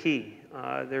that's the key.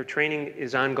 Their training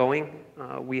is ongoing.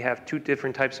 We have 2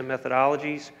 different types of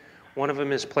methodologies. One of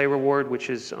them is play reward, which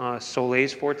is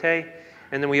Soleil's forte.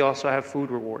 And then we also have food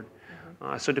reward.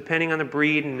 So depending on the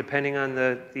breed and depending on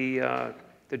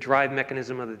the drive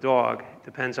mechanism of the dog,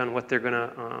 depends on what they're going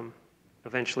to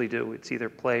eventually do. It's either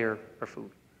play or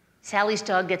food. Sally's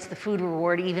dog gets the food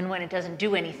reward even when it doesn't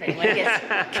do anything, when it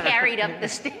gets carried up the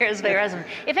stairs by her husband.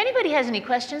 If anybody has any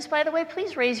questions, by the way,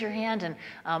 please raise your hand,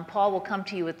 and Paul will come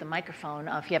to you with the microphone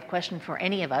if you have a question for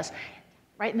any of us.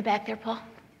 Right in the back there, Paul?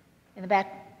 In the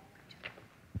back?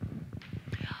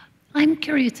 I'm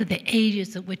curious at the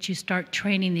ages at which you start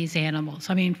training these animals.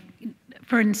 I mean,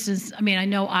 for instance, I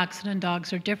know Occitan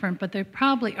dogs are different, but they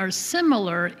probably are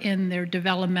similar in their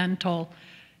developmental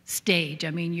stage.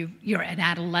 I mean, you're an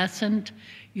adolescent,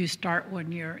 you start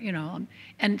when you're,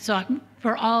 and so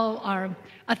for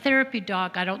a therapy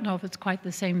dog, I don't know if it's quite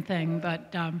the same thing,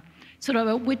 but sort of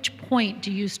at which point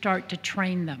do you start to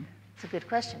train them? It's a good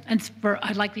question. And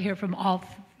I'd like to hear from all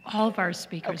of our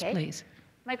speakers, okay. Please.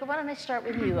 Michael, why don't I start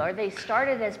with you? Are they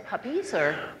started as puppies,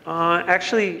 or?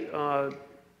 Actually,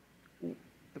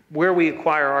 where we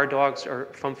acquire our dogs are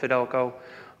from Fidelco.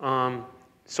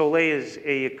 Soleil is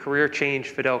a career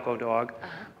change Fidelco dog.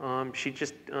 She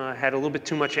just had a little bit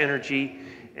too much energy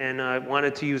and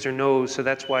wanted to use her nose, so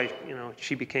that's why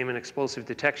she became an explosive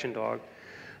detection dog.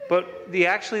 But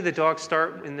the dogs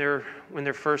start when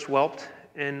they're first whelped,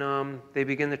 and they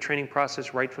begin the training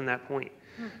process right from that point.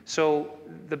 So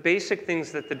the basic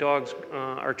things that the dogs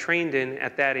are trained in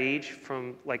at that age,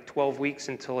 from like 12 weeks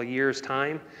until a year's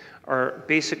time, are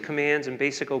basic commands and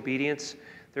basic obedience.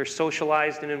 They're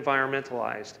socialized and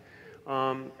environmentalized.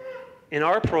 In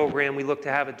our program, we look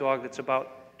to have a dog that's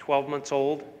about 12 months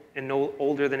old and no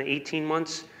older than 18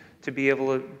 months to be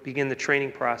able to begin the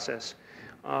training process.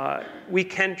 We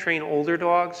can train older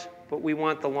dogs, but we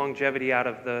want the longevity out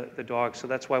of the dog, so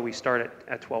that's why we start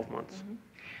at 12 months.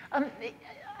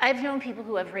 I've known people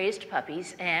who have raised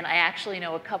puppies, and I actually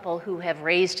know a couple who have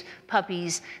raised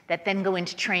puppies that then go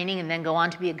into training and then go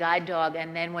on to be a guide dog,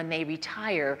 and then when they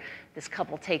retire, this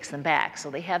couple takes them back.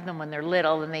 So they have them when they're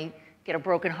little, and they get a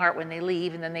broken heart when they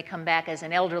leave, and then they come back as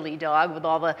an elderly dog with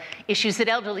all the issues that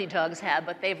elderly dogs have,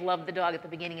 but they've loved the dog at the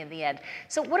beginning and the end.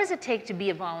 So what does it take to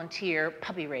be a volunteer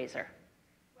puppy raiser?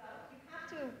 Well, you have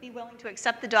to be willing to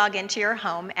accept the dog into your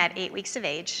home at 8 weeks of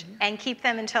age and keep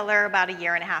them until they're about a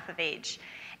year and a half of age.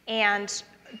 And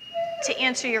to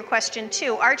answer your question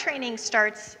too, our training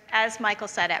starts, as Michael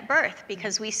said, at birth,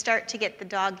 because we start to get the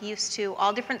dog used to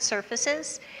all different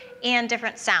surfaces and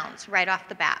different sounds right off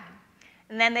the bat.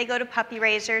 And then they go to puppy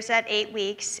raisers at 8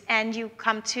 weeks, and you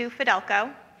come to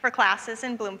Fidelco for classes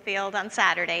in Bloomfield on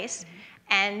Saturdays,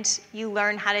 and you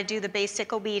learn how to do the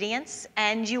basic obedience,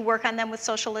 and you work on them with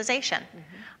socialization.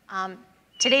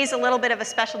 Today's a little bit of a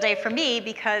special day for me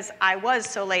because I was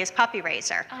Soleil's puppy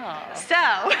raiser. Oh. So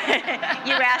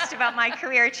you asked about my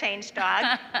career change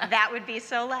dog. That would be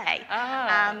Soleil.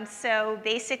 Oh. So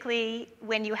basically,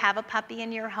 when you have a puppy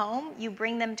in your home, you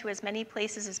bring them to as many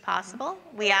places as possible.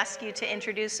 We ask you to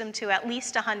introduce them to at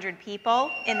least 100 people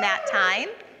in that time.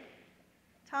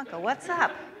 Tonka, what's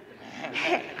up?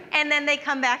 And then they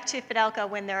come back to Fidelco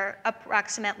when they're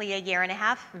approximately a year and a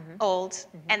half old,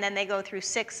 and then they go through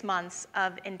 6 months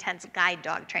of intense guide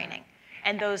dog training.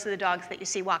 And those are the dogs that you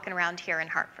see walking around here in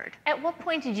Hartford. At what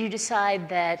point did you decide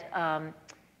that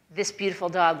this beautiful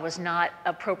dog was not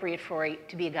appropriate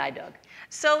to be a guide dog?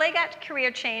 Soleil got career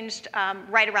changed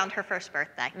right around her first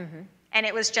birthday. And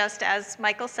it was just as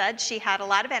Michael said, she had a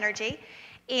lot of energy.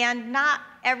 And not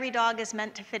every dog is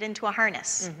meant to fit into a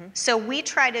harness. So we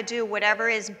try to do whatever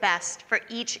is best for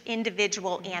each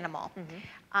individual animal.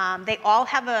 They all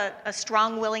have a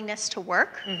strong willingness to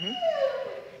work.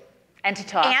 And to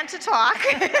talk. And to talk.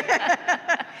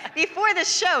 Before the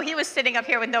show, he was sitting up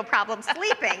here with no problem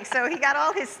sleeping, so he got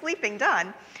all his sleeping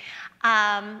done.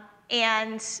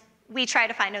 And we try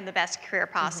to find them the best career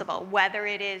possible, whether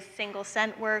it is single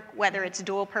scent work, whether it's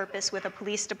dual purpose with a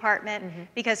police department,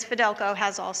 because Fidelco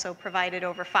has also provided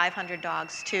over 500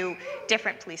 dogs to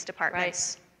different police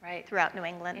departments throughout New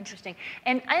England. Interesting.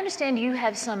 And I understand you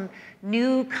have some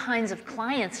new kinds of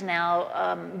clients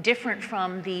now, different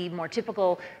from the more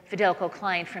typical Fidelco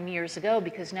client from years ago,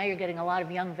 because now you're getting a lot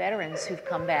of young veterans who've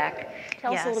come back.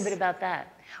 Tell us a little bit about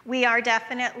that. We are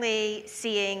definitely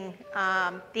seeing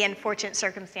the unfortunate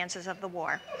circumstances of the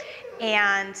war.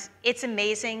 And it's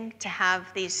amazing to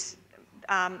have these,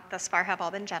 thus far have all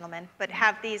been gentlemen, but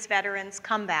have these veterans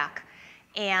come back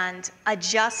and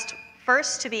adjust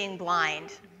first to being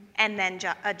blind and then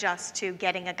adjust to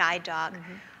getting a guide dog.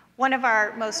 One of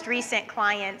our most recent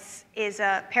clients is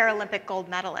a Paralympic gold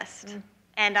medalist.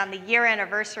 And on the year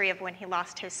anniversary of when he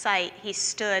lost his sight, he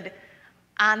stood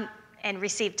on and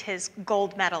received his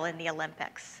gold medal in the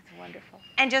Olympics. Wonderful.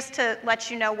 And just to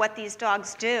let you know what these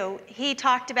dogs do, he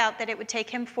talked about that it would take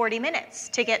him 40 minutes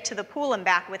to get to the pool and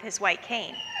back with his white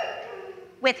cane.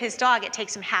 With his dog, it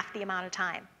takes him half the amount of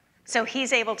time. So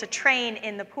he's able to train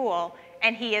in the pool,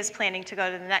 and he is planning to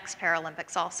go to the next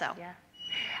Paralympics also. Yeah.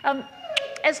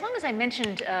 As long as I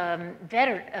mentioned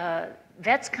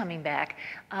vets coming back,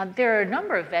 there are a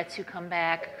number of vets who come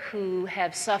back who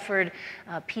have suffered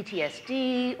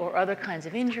PTSD or other kinds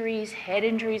of injuries, head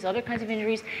injuries, other kinds of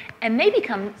injuries, and they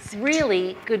become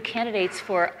really good candidates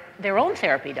for their own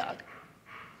therapy dog.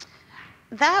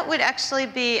 That would actually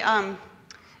be,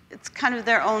 it's kind of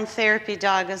their own therapy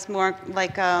dog is more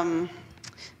like,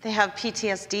 they have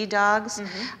PTSD dogs.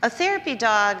 A therapy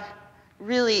dog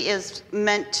really is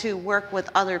meant to work with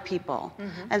other people.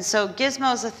 And so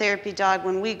Gizmo's a therapy dog.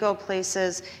 When we go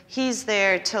places, he's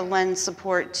there to lend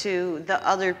support to the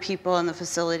other people in the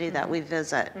facility that we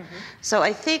visit. So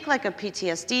I think like a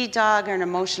PTSD dog or an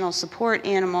emotional support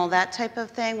animal, that type of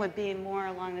thing would be more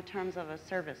along the terms of a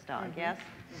service dog, yes?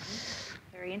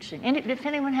 Very interesting. And if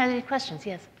anyone has any questions,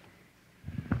 yes?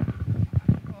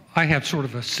 I have sort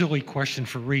of a silly question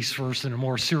for Rhys first and a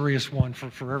more serious one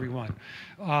for everyone.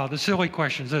 The silly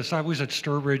question is this. I was at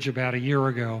Sturbridge about a year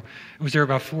ago. I was there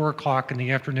about 4 o'clock in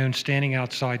the afternoon standing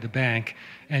outside the bank,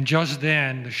 and just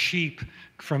then the sheep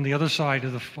from the other side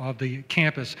of the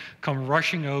campus come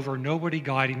rushing over, nobody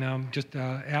guiding them, just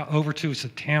over to the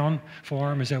town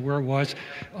farm. Is that where it was?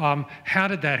 How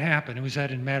did that happen? Was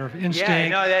that in a matter of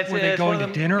instinct? Were they going to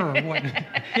dinner or what?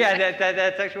 Yeah,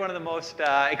 that's actually one of the most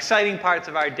exciting parts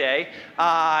of our day,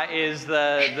 is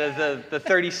the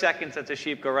 30 seconds that the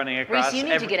sheep go running across. Rhys, you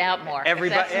need to get out more.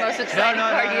 Everybody, that's the most exciting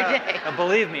part of your day. No,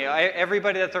 believe me,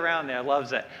 everybody that's around there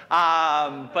loves it.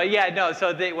 But yeah, no,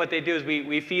 so what they do is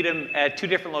we feed them at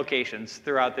 2 different locations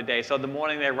throughout the day. So in the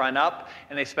morning they run up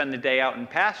and they spend the day out in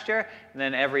pasture, and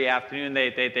then every afternoon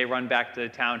they run back to the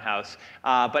townhouse.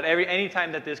 But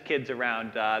anytime that there's kids around,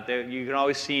 you can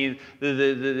always see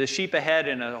the sheep ahead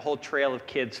and a whole trail of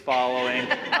kids following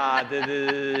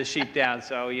the sheep down.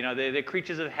 So, you know, they're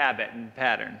creatures of habit and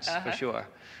patterns, for sure.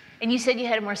 And you said you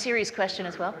had a more serious question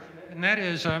as well? And that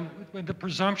is, the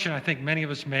presumption I think many of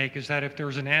us make is that if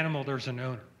there's an animal, there's an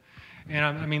owner. And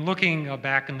I mean, looking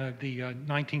back in the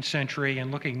 19th century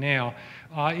and looking now,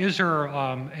 is there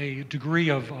a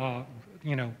degree of,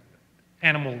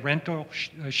 animal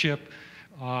rentalship,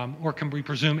 or can we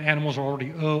presume animals are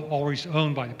always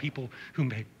owned by the people who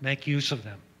make use of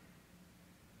them?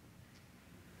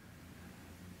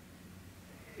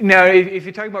 Now, if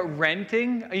you're talking about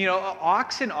renting, you know,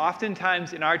 oxen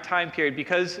oftentimes in our time period,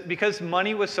 because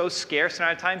money was so scarce in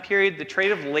our time period, the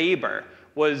trade of labor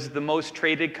was the most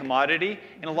traded commodity.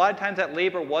 And a lot of times that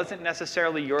labor wasn't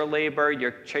necessarily your labor,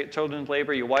 your children's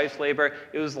labor, your wife's labor.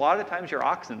 It was a lot of times your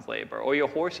oxen's labor or your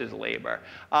horse's labor.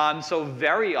 So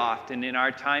very often in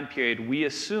our time period, we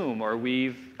assume or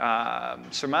we've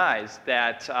surmised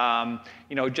that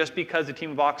just because a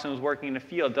team of oxen was working in a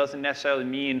field doesn't necessarily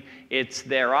mean it's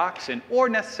their oxen, or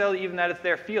necessarily even that it's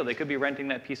their field. They could be renting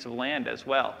that piece of land as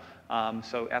well.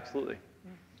 So absolutely.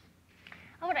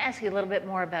 I want to ask you a little bit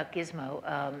more about Gizmo,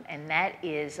 and that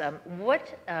is what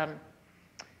kind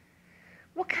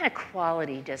of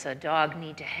quality does a dog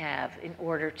need to have in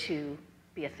order to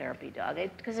be a therapy dog?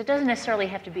 Because it doesn't necessarily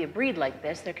have to be a breed like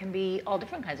this. There can be all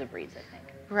different kinds of breeds, I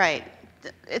think. Right.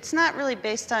 It's not really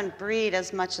based on breed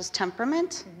as much as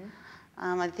temperament.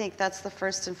 I think that's the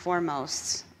first and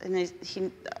foremost. And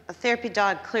a therapy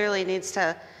dog clearly needs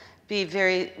to be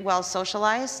very well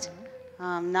socialized.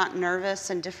 Not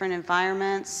nervous in different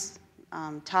environments,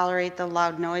 tolerate the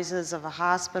loud noises of a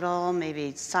hospital,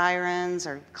 maybe sirens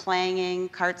or clanging,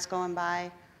 carts going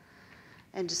by,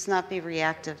 and just not be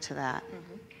reactive to that.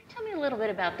 Tell me a little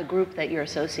bit about the group that you're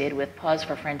associated with, Pause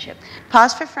for Friendship.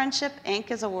 Pause for Friendship,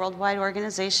 Inc. is a worldwide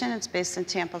organization. It's based in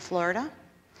Tampa, Florida.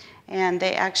 And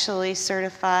they actually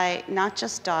certify not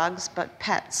just dogs, but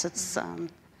pets. It's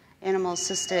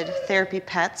animal-assisted therapy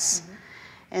pets.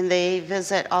 And they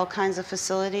visit all kinds of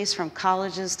facilities, from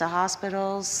colleges to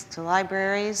hospitals to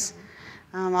libraries,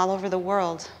 all over the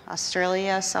world,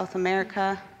 Australia, South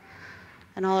America,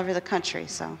 and all over the country.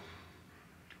 So,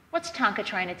 what's Tonka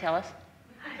trying to tell us?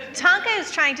 Tonka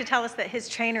is trying to tell us that his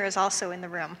trainer is also in the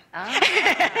room.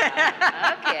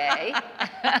 Okay.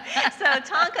 So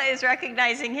Tonka is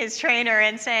recognizing his trainer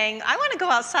and saying, I want to go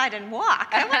outside and walk.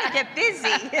 I want to get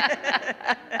busy.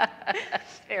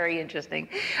 Very interesting.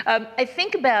 I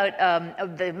think about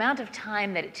the amount of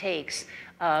time that it takes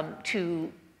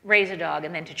to raise a dog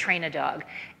and then to train a dog.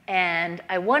 And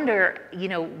I wonder,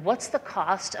 what's the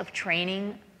cost of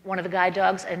training one of the guide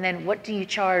dogs, and then what do you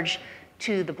charge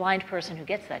to the blind person who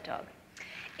gets that dog?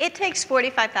 It takes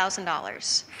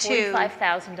 $45,000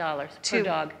 $45,000 per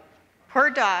dog. Per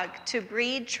dog to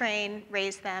breed, train,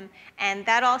 raise them, and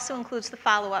that also includes the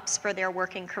follow-ups for their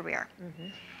working career.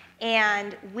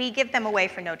 And we give them away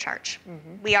for no charge.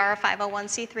 We are a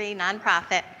 501c3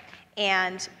 nonprofit,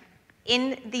 and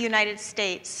in the United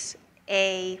States,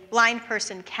 a blind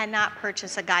person cannot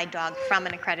purchase a guide dog from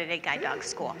an accredited guide dog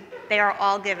school. They are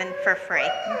all given for free.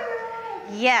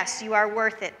 Yes, you are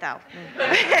worth it, though.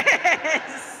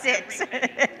 6.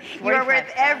 You are worth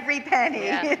every penny.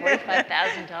 Yeah,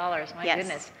 $45,000. My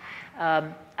goodness.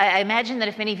 I imagine that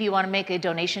if any of you want to make a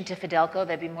donation to Fidelco,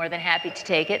 they'd be more than happy to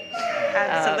take it.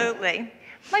 Absolutely.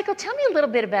 Michael, tell me a little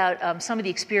bit about some of the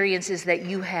experiences that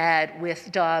you had with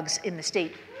dogs in the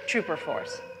state trooper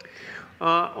force.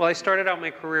 Well, I started out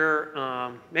my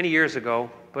career many years ago,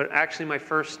 but actually my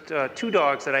first 2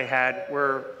 dogs that I had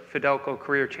were Fidelco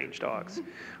career change dogs.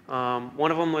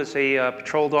 One of them was a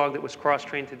patrol dog that was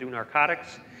cross-trained to do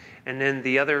narcotics, and then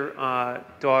the other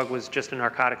dog was just a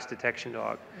narcotics detection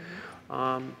dog.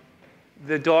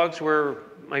 The dogs were,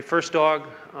 my first dog,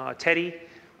 Teddy,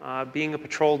 being a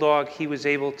patrol dog, he was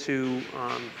able to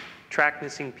track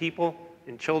missing people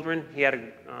and children. He had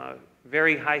a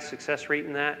very high success rate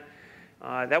in that.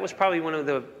 That was probably one of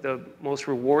the most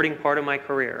rewarding part of my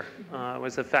career,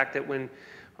 was the fact that when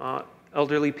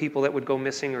elderly people that would go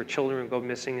missing or children would go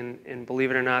missing, and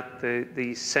believe it or not,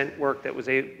 the scent work that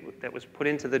was put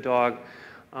into the dog,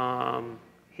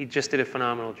 he just did a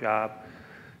phenomenal job.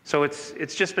 So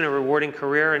it's just been a rewarding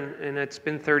career, and it's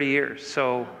been 30 years.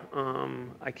 So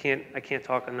I can't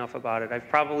talk enough about it. I've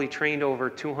probably trained over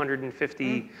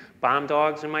 250 bomb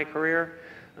dogs in my career,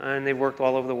 and they've worked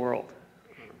all over the world.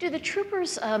 Do the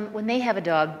troopers, when they have a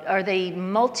dog, are they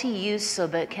multi-use, so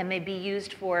that can they be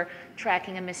used for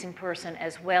tracking a missing person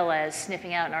as well as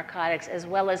sniffing out narcotics, as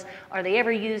well as are they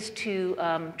ever used to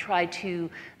try to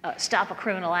stop a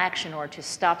criminal action or to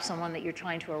stop someone that you're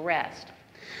trying to arrest?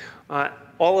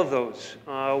 All of those.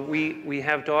 We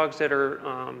have dogs that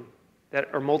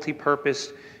are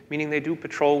multi-purpose, meaning they do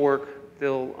patrol work.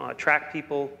 They'll track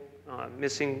people,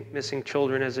 missing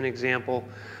children as an example.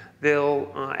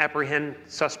 They'll apprehend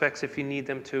suspects if you need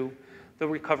them to. They'll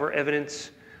recover evidence.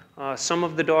 Some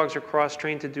of the dogs are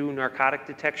cross-trained to do narcotic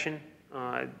detection,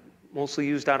 mostly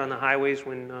used out on the highways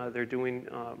when they're doing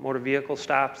motor vehicle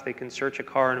stops. They can search a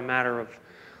car in a matter of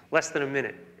less than a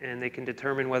minute, and they can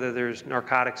determine whether there's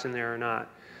narcotics in there or not.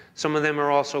 Some of them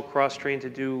are also cross-trained to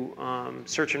do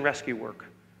search and rescue work.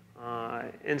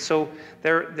 And so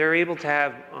they're able to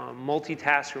have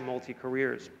multi-tasks or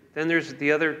multi-careers. Then there's the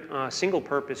other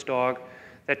single-purpose dog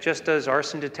that just does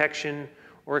arson detection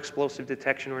or explosive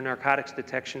detection or narcotics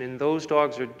detection, and those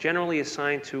dogs are generally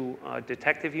assigned to a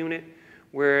detective unit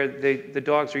where the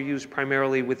dogs are used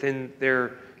primarily within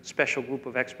their special group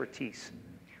of expertise.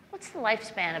 What's the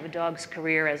lifespan of a dog's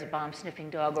career as a bomb-sniffing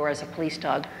dog or as a police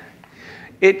dog?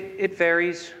 It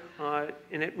varies,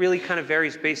 and it really kind of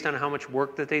varies based on how much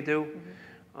work that they do.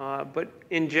 But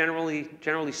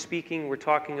generally speaking, we're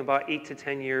talking about 8 to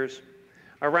 10 years.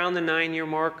 Around the 9-year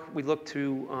mark, we look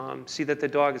to see that the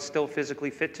dog is still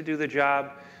physically fit to do the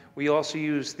job. We also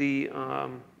use the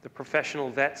professional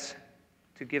vets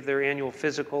to give their annual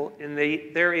physical, and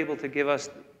they're able to give us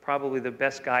probably the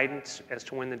best guidance as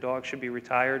to when the dog should be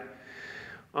retired.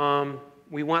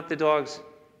 We want the dogs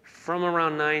from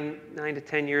around 9 to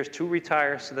 10 years to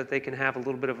retire so that they can have a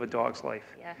little bit of a dog's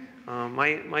life. Yeah.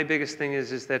 My biggest thing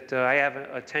is that I have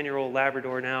a 10-year-old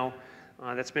Labrador now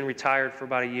that's been retired for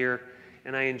about a year,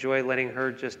 and I enjoy letting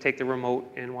her just take the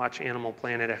remote and watch Animal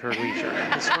Planet at her leisure.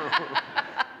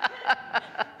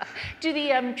 Do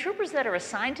the troopers that are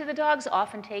assigned to the dogs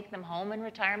often take them home in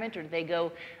retirement, or do they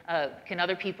go, can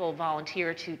other people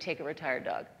volunteer to take a retired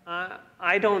dog?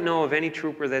 I don't know of any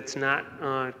trooper that's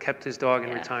not kept his dog in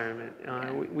retirement.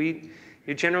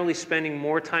 You're generally spending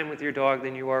more time with your dog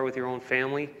than you are with your own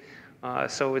family.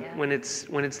 When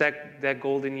it's that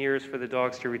golden years for the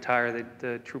dogs to retire,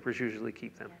 the troopers usually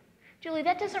keep them. Julie,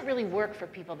 that doesn't really work for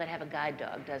people that have a guide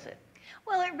dog, does it?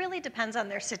 Well, it really depends on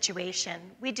their situation.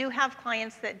 We do have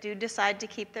clients that do decide to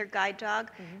keep their guide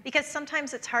dog because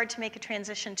sometimes it's hard to make a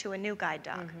transition to a new guide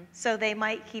dog. So they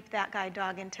might keep that guide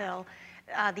dog until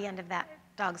the end of that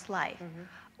dog's life.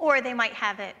 Or they might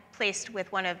have it placed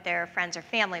with one of their friends or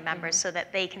family members so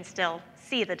that they can still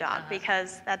see the dog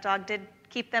because that dog did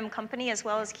keep them company as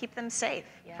well as keep them safe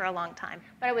for a long time.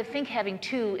 But I would think having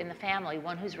two in the family,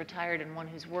 one who's retired and one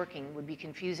who's working, would be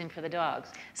confusing for the dogs.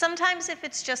 Sometimes if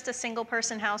it's just a single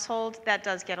person household, that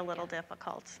does get a little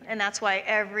difficult. And that's why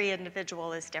every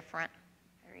individual is different.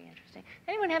 Very interesting.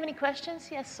 Anyone have any questions?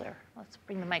 Yes, sir. Let's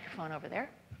bring the microphone over there.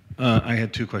 I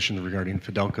had two questions regarding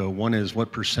Fidelco. One is,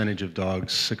 what percentage of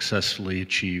dogs successfully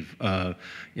achieve,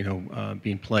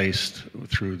 being placed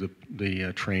through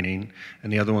the training?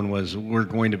 And the other one was, we're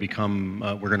going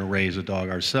to raise a dog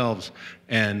ourselves,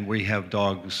 and we have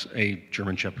dogs, a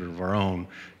German Shepherd of our own.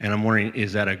 And I'm wondering,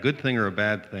 is that a good thing or a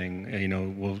bad thing?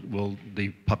 Will the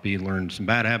puppy learn some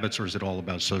bad habits, or is it all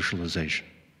about socialization?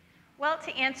 Well,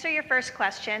 to answer your first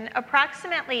question,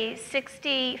 approximately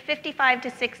 55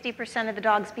 to 60% of the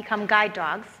dogs become guide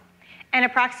dogs, and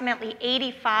approximately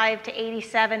 85 to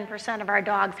 87% of our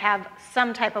dogs have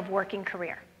some type of working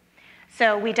career.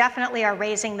 So we definitely are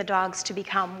raising the dogs to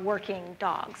become working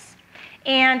dogs.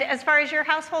 And as far as your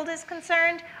household is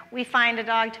concerned, we find a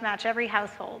dog to match every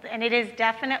household, and it is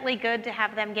definitely good to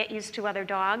have them get used to other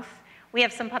dogs. We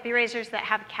have some puppy raisers that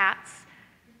have cats,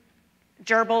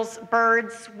 gerbils,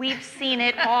 birds, we've seen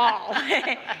it all.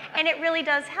 And it really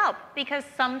does help because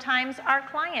sometimes our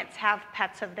clients have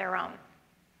pets of their own.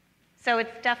 So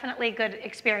it's definitely a good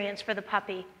experience for the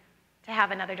puppy to have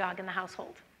another dog in the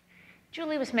household.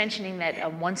 Julie was mentioning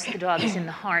that once the dog is in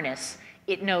the harness,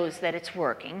 it knows that it's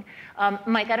working.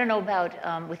 Mike, I don't know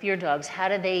about with your dogs, how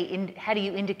do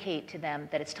you indicate to them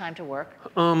that it's time to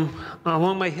work?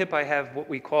 Along my hip I have what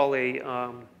we call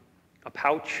a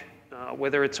pouch.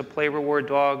 Whether it's a play reward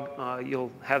dog,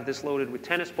 you'll have this loaded with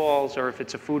tennis balls, or if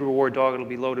it's a food reward dog, it'll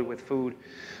be loaded with food.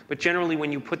 But generally,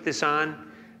 when you put this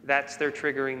on, that's their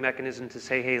triggering mechanism to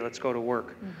say, hey, let's go to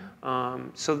work.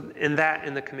 So in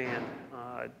the command,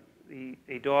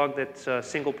 a dog that's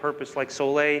single purpose like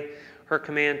Soleil, her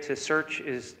command to search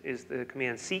is the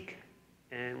command seek.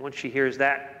 And once she hears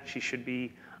that, she should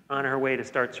be on her way to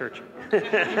start searching.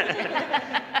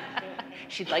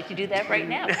 She'd like to do that right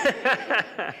now.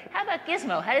 How about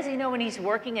Gizmo? How does he know when he's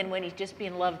working and when he's just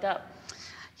being loved up?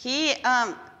 He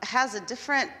has a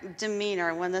different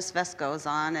demeanor when this vest goes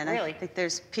on, and really? I think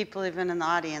there's people even in the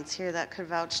audience here that could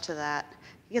vouch to that.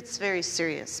 He gets very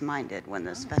serious-minded when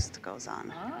this vest goes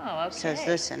on. Oh, okay. He says,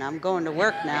 listen, I'm going to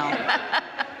work now.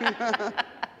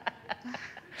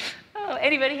 Oh,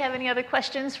 anybody have any other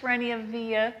questions for any of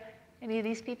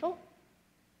these people?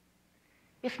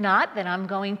 If not, then I'm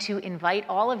going to invite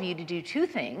all of you to do two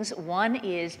things. One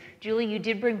is, Julie, you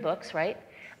did bring books, right?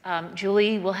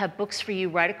 Julie will have books for you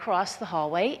right across the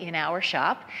hallway in our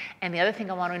shop. And the other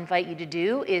thing I want to invite you to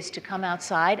do is to come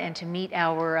outside and to meet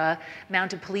our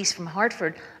mounted police from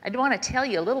Hartford. I want to tell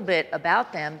you a little bit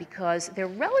about them because they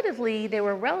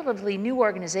were a relatively new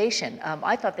organization.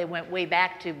 I thought they went way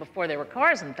back to before there were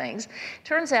cars and things.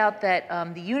 Turns out that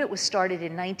the unit was started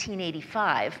in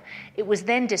 1985. It was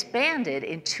then disbanded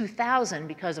in 2000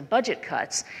 because of budget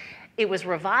cuts. It was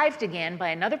revived again by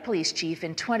another police chief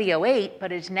in 2008,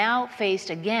 but is now faced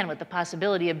again with the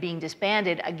possibility of being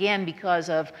disbanded again because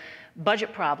of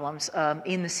budget problems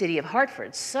in the city of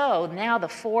Hartford. So now the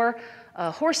four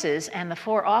horses and the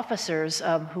four officers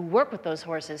who work with those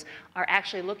horses are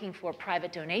actually looking for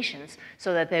private donations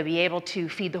so that they'll be able to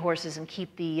feed the horses and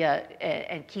keep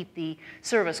the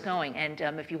service going.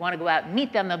 And if you want to go out and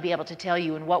meet them, they'll be able to tell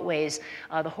you in what ways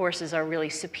the horses are really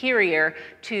superior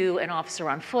to an officer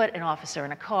on foot, an officer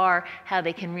in a car, how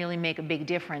they can really make a big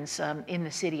difference in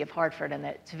the city of Hartford. And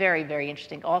it's very, very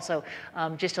interesting. Also,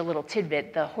 just a little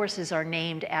tidbit, the horses are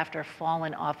named after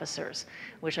fallen officers,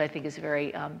 which I think is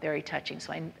very, very touching.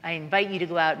 So I invite you to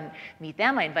go out and meet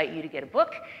them. I invite you to get a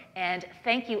book. And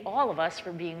thank you all of us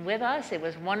for being with us. It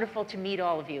was wonderful to meet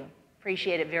all of you.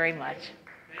 Appreciate it very much.